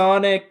of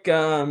Sonic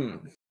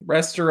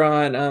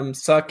restaurant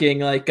sucking,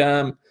 like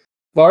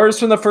Lars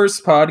from the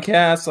first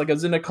podcast, like I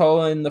was in a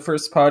call in the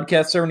first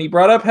podcast, and he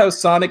brought up how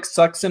Sonic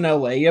sucks in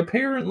LA.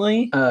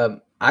 Apparently,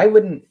 I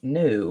wouldn't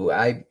know.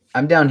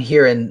 I'm down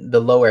here in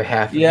the lower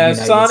half of the United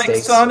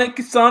States.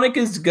 Sonic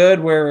is good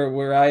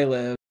where I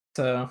live.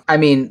 So I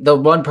mean, the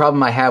one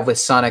problem I have with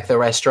Sonic the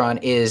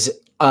restaurant is,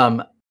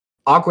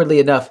 awkwardly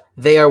enough,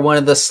 they are one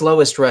of the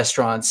slowest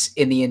restaurants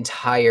in the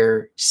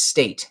entire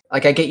state.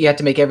 Like, I get you have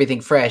to make everything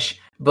fresh,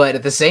 but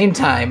at the same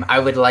time, I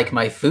would like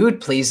my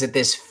food, please, at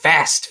this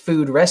fast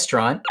food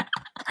restaurant.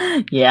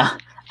 Yeah,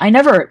 I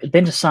never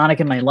been to Sonic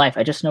in my life.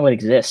 I just know it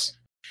exists.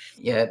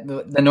 Yeah,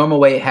 the normal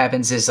way it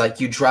happens is like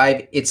you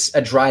drive, it's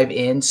a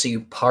drive-in, so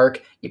you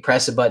park, you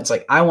press a button, it's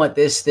like, I want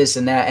this, this,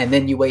 and that, and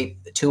then you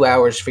wait 2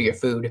 hours for your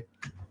food.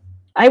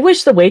 I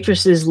wish the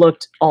waitresses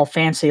looked all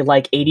fancy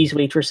like 80s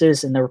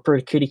waitresses, and they were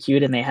pretty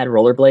cute, and they had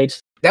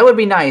rollerblades. That would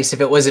be nice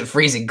if it wasn't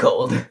freezing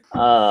cold.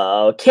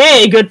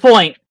 Okay, good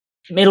point.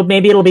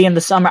 Maybe it'll be in the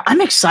summer.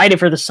 I'm excited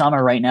for the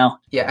summer right now.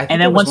 Yeah, I think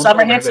and then once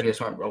summer hits, everybody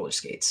just want roller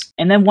skates.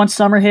 And then once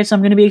summer hits, I'm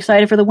going to be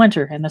excited for the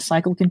winter, and the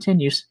cycle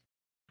continues.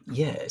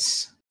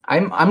 Yes.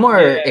 I'm more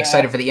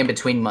excited for the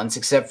in-between months,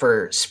 except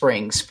for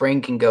spring.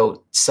 Spring can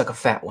go suck a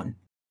fat one.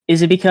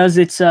 Is it because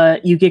it's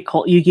you get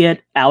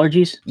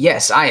allergies?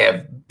 Yes, I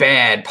have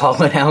bad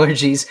pollen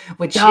allergies,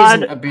 which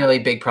isn't a really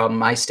big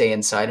problem. I stay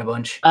inside a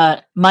bunch.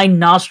 My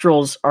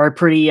nostrils are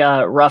pretty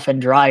rough and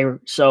dry,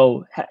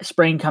 so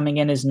spring coming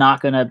in is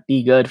not going to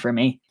be good for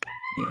me.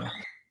 Yeah.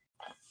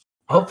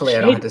 Hopefully,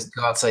 I don't have to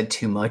go outside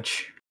too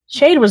much.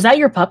 Shade, was that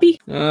your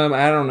puppy?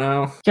 I don't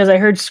know. Because I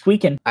heard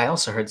squeaking. I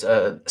also heard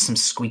some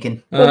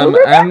squeaking. I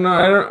don't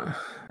know.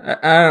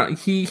 I don't.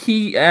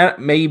 He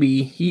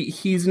maybe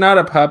he's not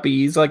a puppy.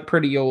 He's like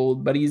pretty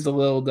old, but he's a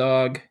little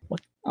dog.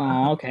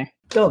 Oh, okay.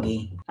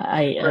 Doggy.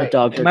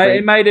 Dog.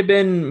 It might have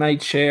been my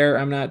chair.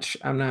 I'm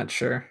not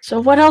sure.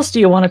 So what else do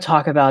you want to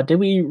talk about? Did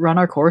we run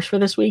our course for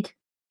this week?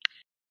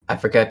 I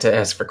forgot to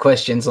ask for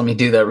questions. Let me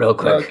do that real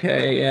quick.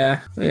 Okay. Yeah.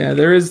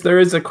 There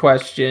is a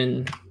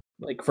question.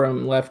 Like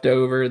from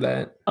leftover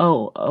that.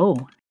 Oh!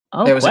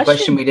 There was a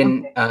question we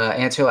didn't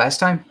answer last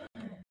time.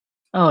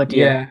 Oh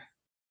dear.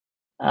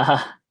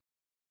 Yeah.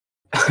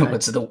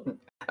 What's the?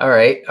 All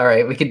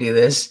right. We can do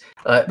this.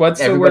 What's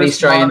everybody's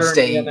the worst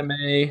modern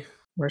anime?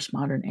 Worst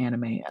modern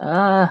anime.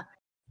 I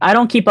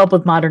don't keep up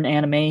with modern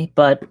anime,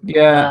 but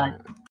yeah.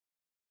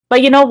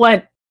 But you know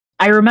what?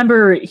 I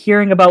remember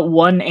hearing about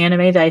one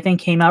anime that I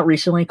think came out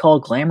recently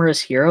called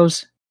Glamorous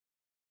Heroes.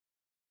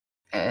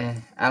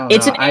 I don't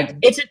know.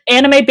 It's an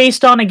anime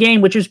based on a game,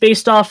 which was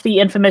based off the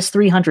infamous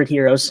 300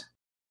 Heroes.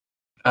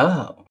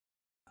 Oh.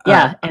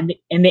 Yeah, and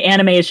the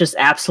anime is just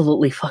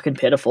absolutely fucking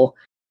pitiful.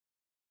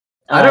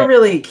 I don't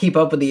really keep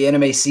up with the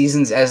anime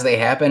seasons as they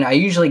happen. I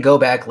usually go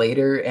back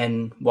later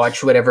and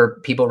watch whatever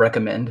people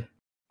recommend.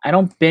 I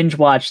don't binge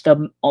watch.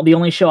 The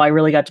only show I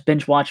really got to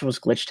binge watch was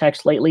Glitch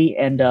Text lately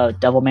and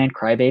Devilman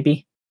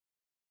Crybaby.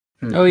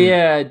 Oh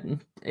yeah.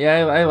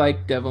 I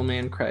like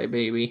Devilman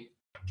Crybaby.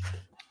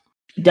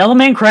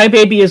 Devilman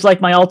Crybaby is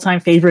like my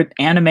all-time favorite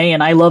anime,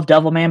 and I loved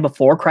Devilman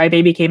before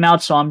Crybaby came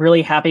out, so I'm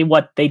really happy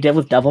what they did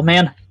with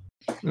Devilman.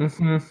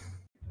 Mm-hmm.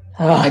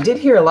 I did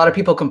hear a lot of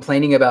people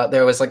complaining about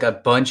there was like a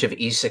bunch of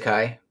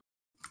isekai.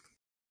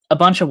 A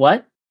bunch of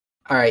what?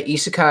 All right,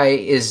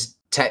 isekai is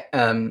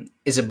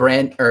a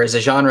brand or is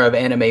a genre of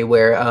anime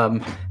where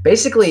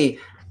basically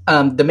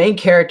the main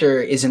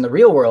character is in the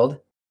real world,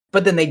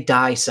 but then they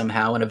die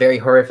somehow in a very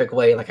horrific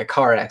way, like a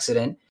car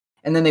accident,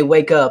 and then they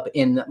wake up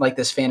in like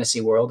this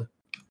fantasy world.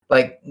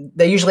 Like,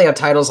 they usually have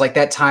titles like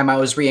That Time I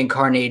Was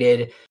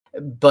Reincarnated,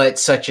 but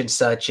such and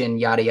such, and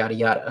yada, yada,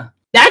 yada.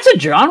 That's a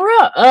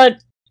genre?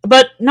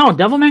 But no,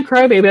 Devilman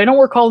Crybaby, I don't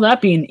recall that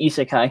being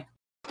isekai.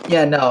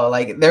 Yeah, no,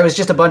 like, there was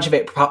just a bunch of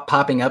it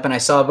popping up, and I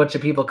saw a bunch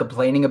of people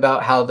complaining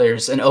about how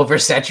there's an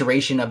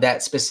oversaturation of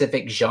that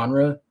specific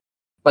genre.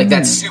 Like,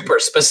 that super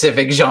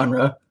specific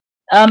genre.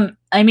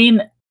 I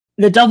mean,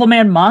 the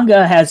Devilman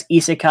manga has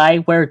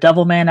isekai, where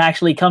Devilman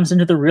actually comes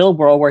into the real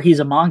world where he's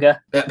a manga.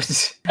 The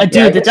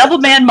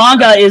Devilman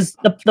manga is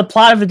the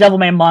plot of the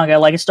Devilman manga.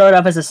 Like, it started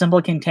off as a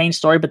simple contained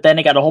story, but then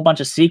it got a whole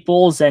bunch of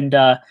sequels, and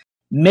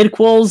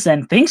midquels,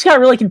 and things got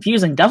really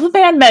confusing.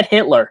 Devilman met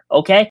Hitler,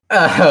 okay?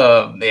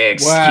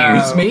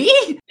 Excuse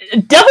me?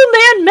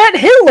 Devilman met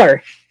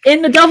Hitler!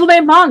 In the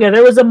Devilman manga,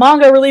 there was a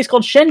manga release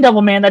called Shin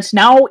Devilman that's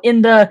now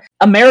in the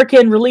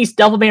American released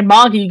Devilman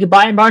manga you could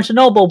buy in Barnes &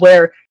 Noble,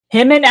 where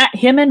him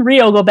and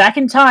Rio go back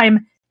in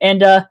time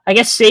and I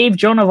guess save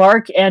Joan of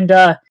Arc and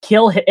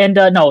kill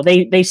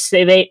they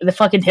say the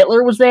fucking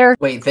Hitler was there.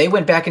 Wait, they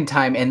went back in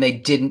time and they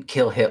didn't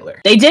kill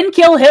Hitler. They didn't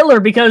kill Hitler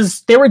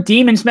because there were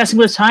demons messing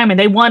with time and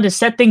they wanted to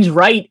set things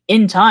right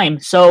in time.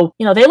 So,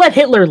 they let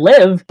Hitler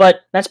live, but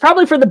that's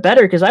probably for the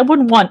better because I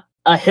wouldn't want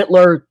a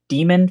Hitler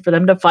demon for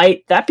them to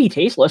fight. That'd be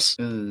tasteless.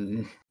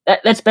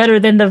 That's better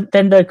than the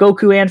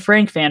Goku and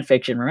Frank fan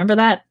fiction. Remember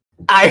that?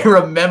 I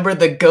remember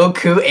the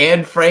Goku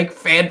and Frank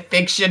fan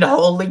fiction.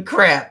 Holy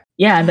crap.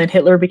 Yeah, and then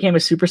Hitler became a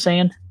Super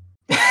Saiyan.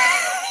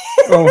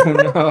 Oh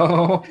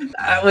no.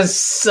 That was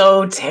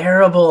so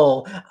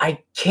terrible. I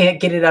can't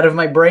get it out of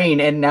my brain,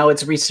 and now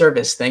it's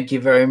resurfaced. Thank you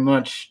very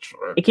much.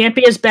 It can't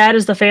be as bad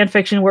as the fan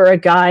fiction where a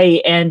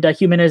guy and a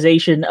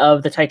humanization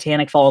of the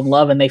Titanic fall in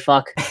love and they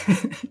fuck.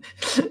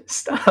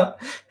 Stop.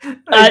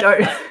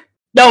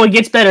 No, it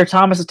gets better.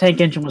 Thomas the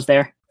Tank Engine was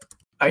there.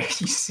 Are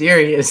you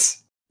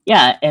serious?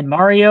 Yeah, and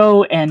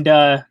Mario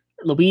and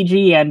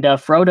Luigi and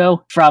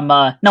Frodo from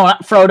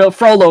not Frodo,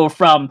 Frollo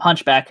from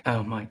Hunchback.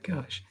 Oh my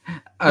gosh!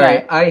 All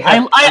right,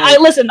 I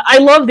listen. I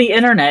love the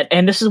internet,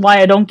 and this is why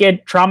I don't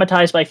get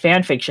traumatized by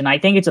fan fiction. I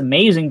think it's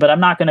amazing, but I'm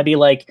not going to be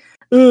like,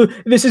 "Ooh,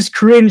 this is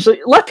cringe."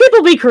 Let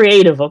people be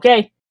creative,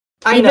 okay?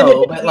 I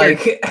know, but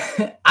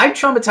I'm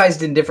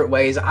traumatized in different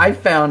ways. I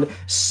found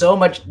so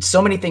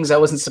many things I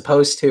wasn't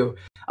supposed to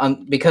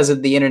because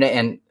of the internet,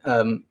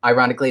 and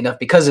ironically enough,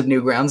 because of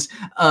Newgrounds.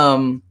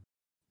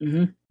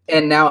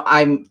 And now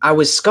I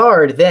was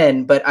scarred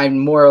then, but I'm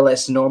more or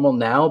less normal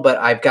now, but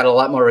I've got a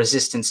lot more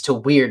resistance to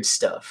weird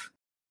stuff.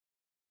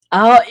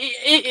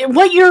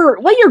 What you're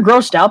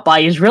grossed out by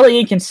is really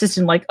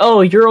inconsistent. Like,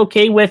 oh, you're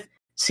okay with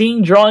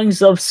seeing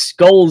drawings of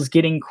skulls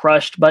getting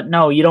crushed, but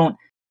no, you don't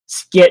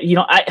get,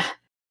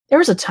 there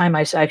was a time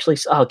I actually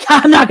saw,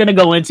 I'm not going to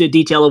go into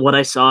detail of what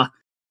I saw.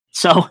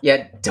 So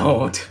yeah,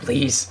 don't,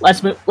 please.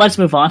 Let's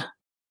move on.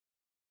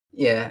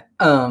 Yeah.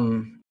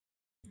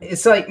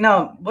 It's like,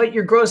 no, what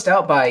you're grossed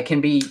out by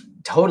can be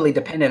totally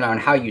dependent on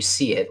how you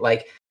see it.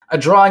 Like, a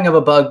drawing of a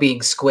bug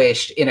being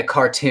squished in a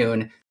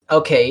cartoon,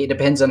 okay, it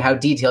depends on how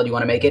detailed you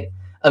want to make it.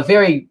 A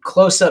very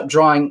close-up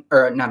drawing,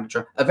 or not a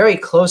drawing, a very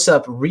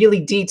close-up, really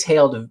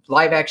detailed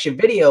live-action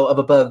video of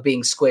a bug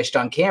being squished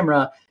on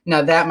camera,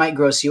 now that might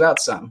gross you out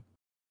some.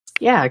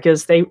 Yeah,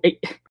 because I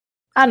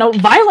don't know,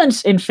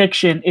 violence in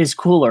fiction is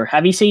cooler.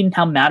 Have you seen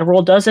how Mad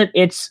World does it?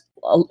 It's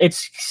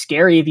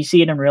scary if you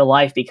see it in real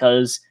life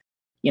because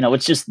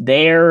it's just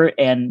there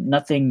and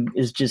nothing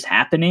is just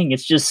happening.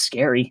 It's just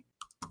scary.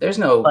 There's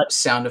no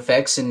sound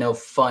effects and no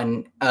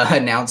fun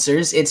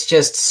announcers. It's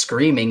just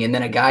screaming and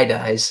then a guy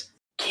dies.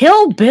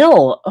 Kill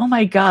Bill. Oh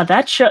my god,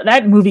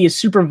 that movie is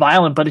super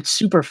violent, but it's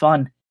super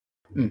fun.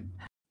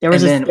 There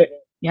was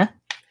yeah.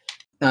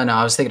 No,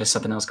 I was thinking of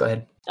something else. Go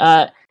ahead.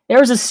 There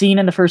was a scene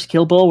in the first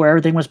Kill Bill where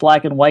everything was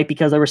black and white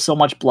because there was so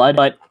much blood,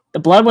 but the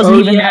blood wasn't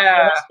even.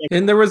 Yeah,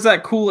 and there was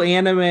that cool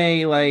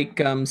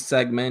anime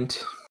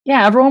segment.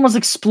 Yeah, everyone was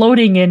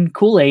exploding in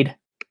Kool-Aid.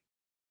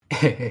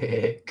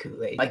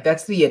 Kool-Aid. Like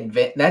that's the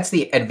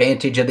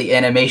advantage of the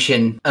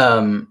animation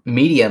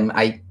medium.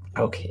 I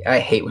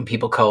hate when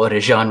people call it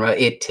a genre.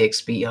 It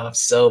ticks me off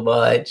so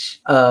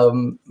much.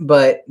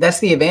 But that's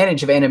the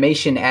advantage of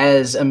animation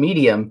as a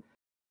medium.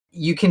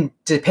 You can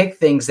depict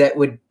things that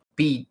would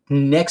be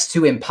next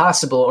to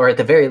impossible, or at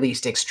the very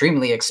least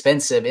extremely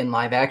expensive in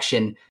live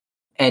action.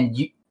 And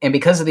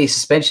because of the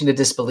suspension of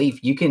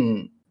disbelief, you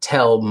can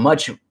tell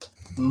much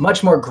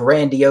more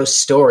grandiose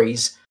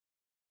stories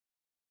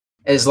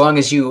as long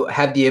as you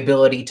have the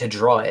ability to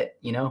draw it,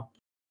 You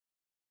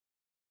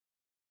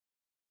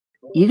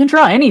can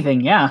draw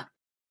anything, yeah.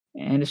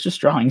 And it's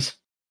just drawings.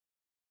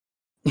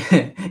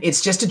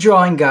 It's just a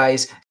drawing,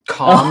 guys.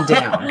 Calm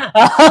down.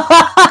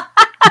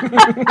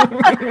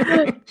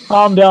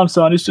 Calm down,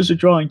 son. It's just a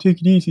drawing.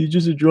 Take it easy. It's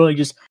just a drawing.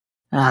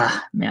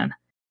 Man.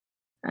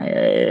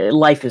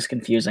 Life is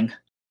confusing.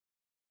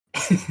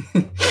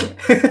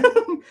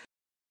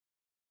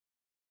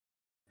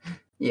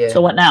 Yeah.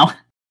 So what now?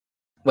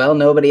 Well,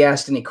 nobody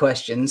asked any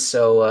questions,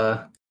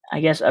 so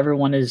I guess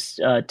everyone is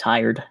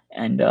tired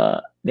and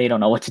they don't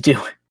know what to do.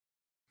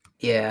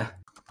 Yeah.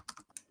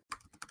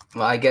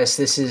 Well, I guess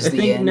this is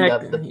the end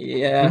of the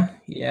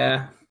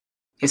Yeah.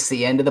 It's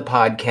the end of the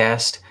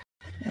podcast.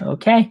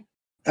 Okay.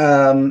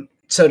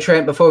 So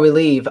Trent, before we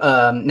leave,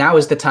 now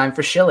is the time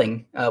for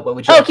shilling. What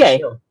would you like to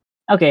shill?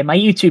 Okay, my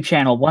YouTube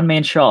channel, One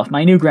Man Show Off.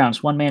 My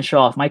Newgrounds, One Man Show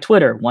Off. My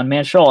Twitter, One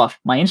Man Show Off.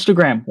 My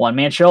Instagram, One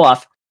Man Show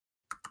Off.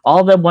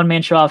 All of them One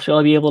Man Show Off, so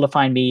you'll be able to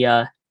find me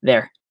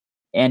there.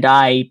 And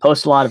I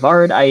post a lot of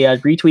art. I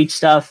retweet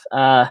stuff.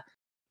 I'm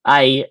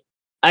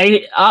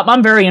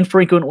very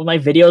infrequent with my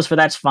videos, but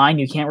that's fine.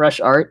 You can't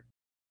rush art.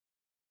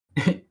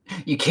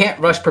 You can't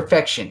rush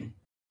perfection.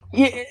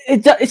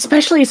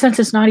 Especially since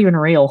it's not even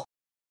real.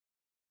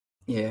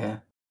 Yeah.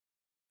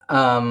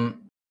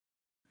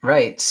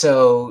 Right.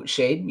 So,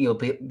 Shade, you'll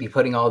be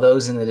putting all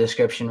those in the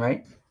description,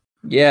 right?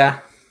 Yeah.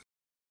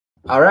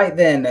 All right,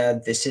 then.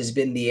 This has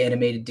been the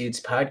Animated Dudes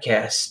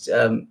podcast.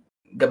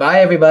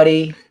 Goodbye,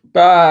 everybody.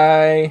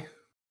 Bye.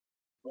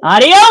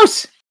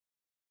 Adios!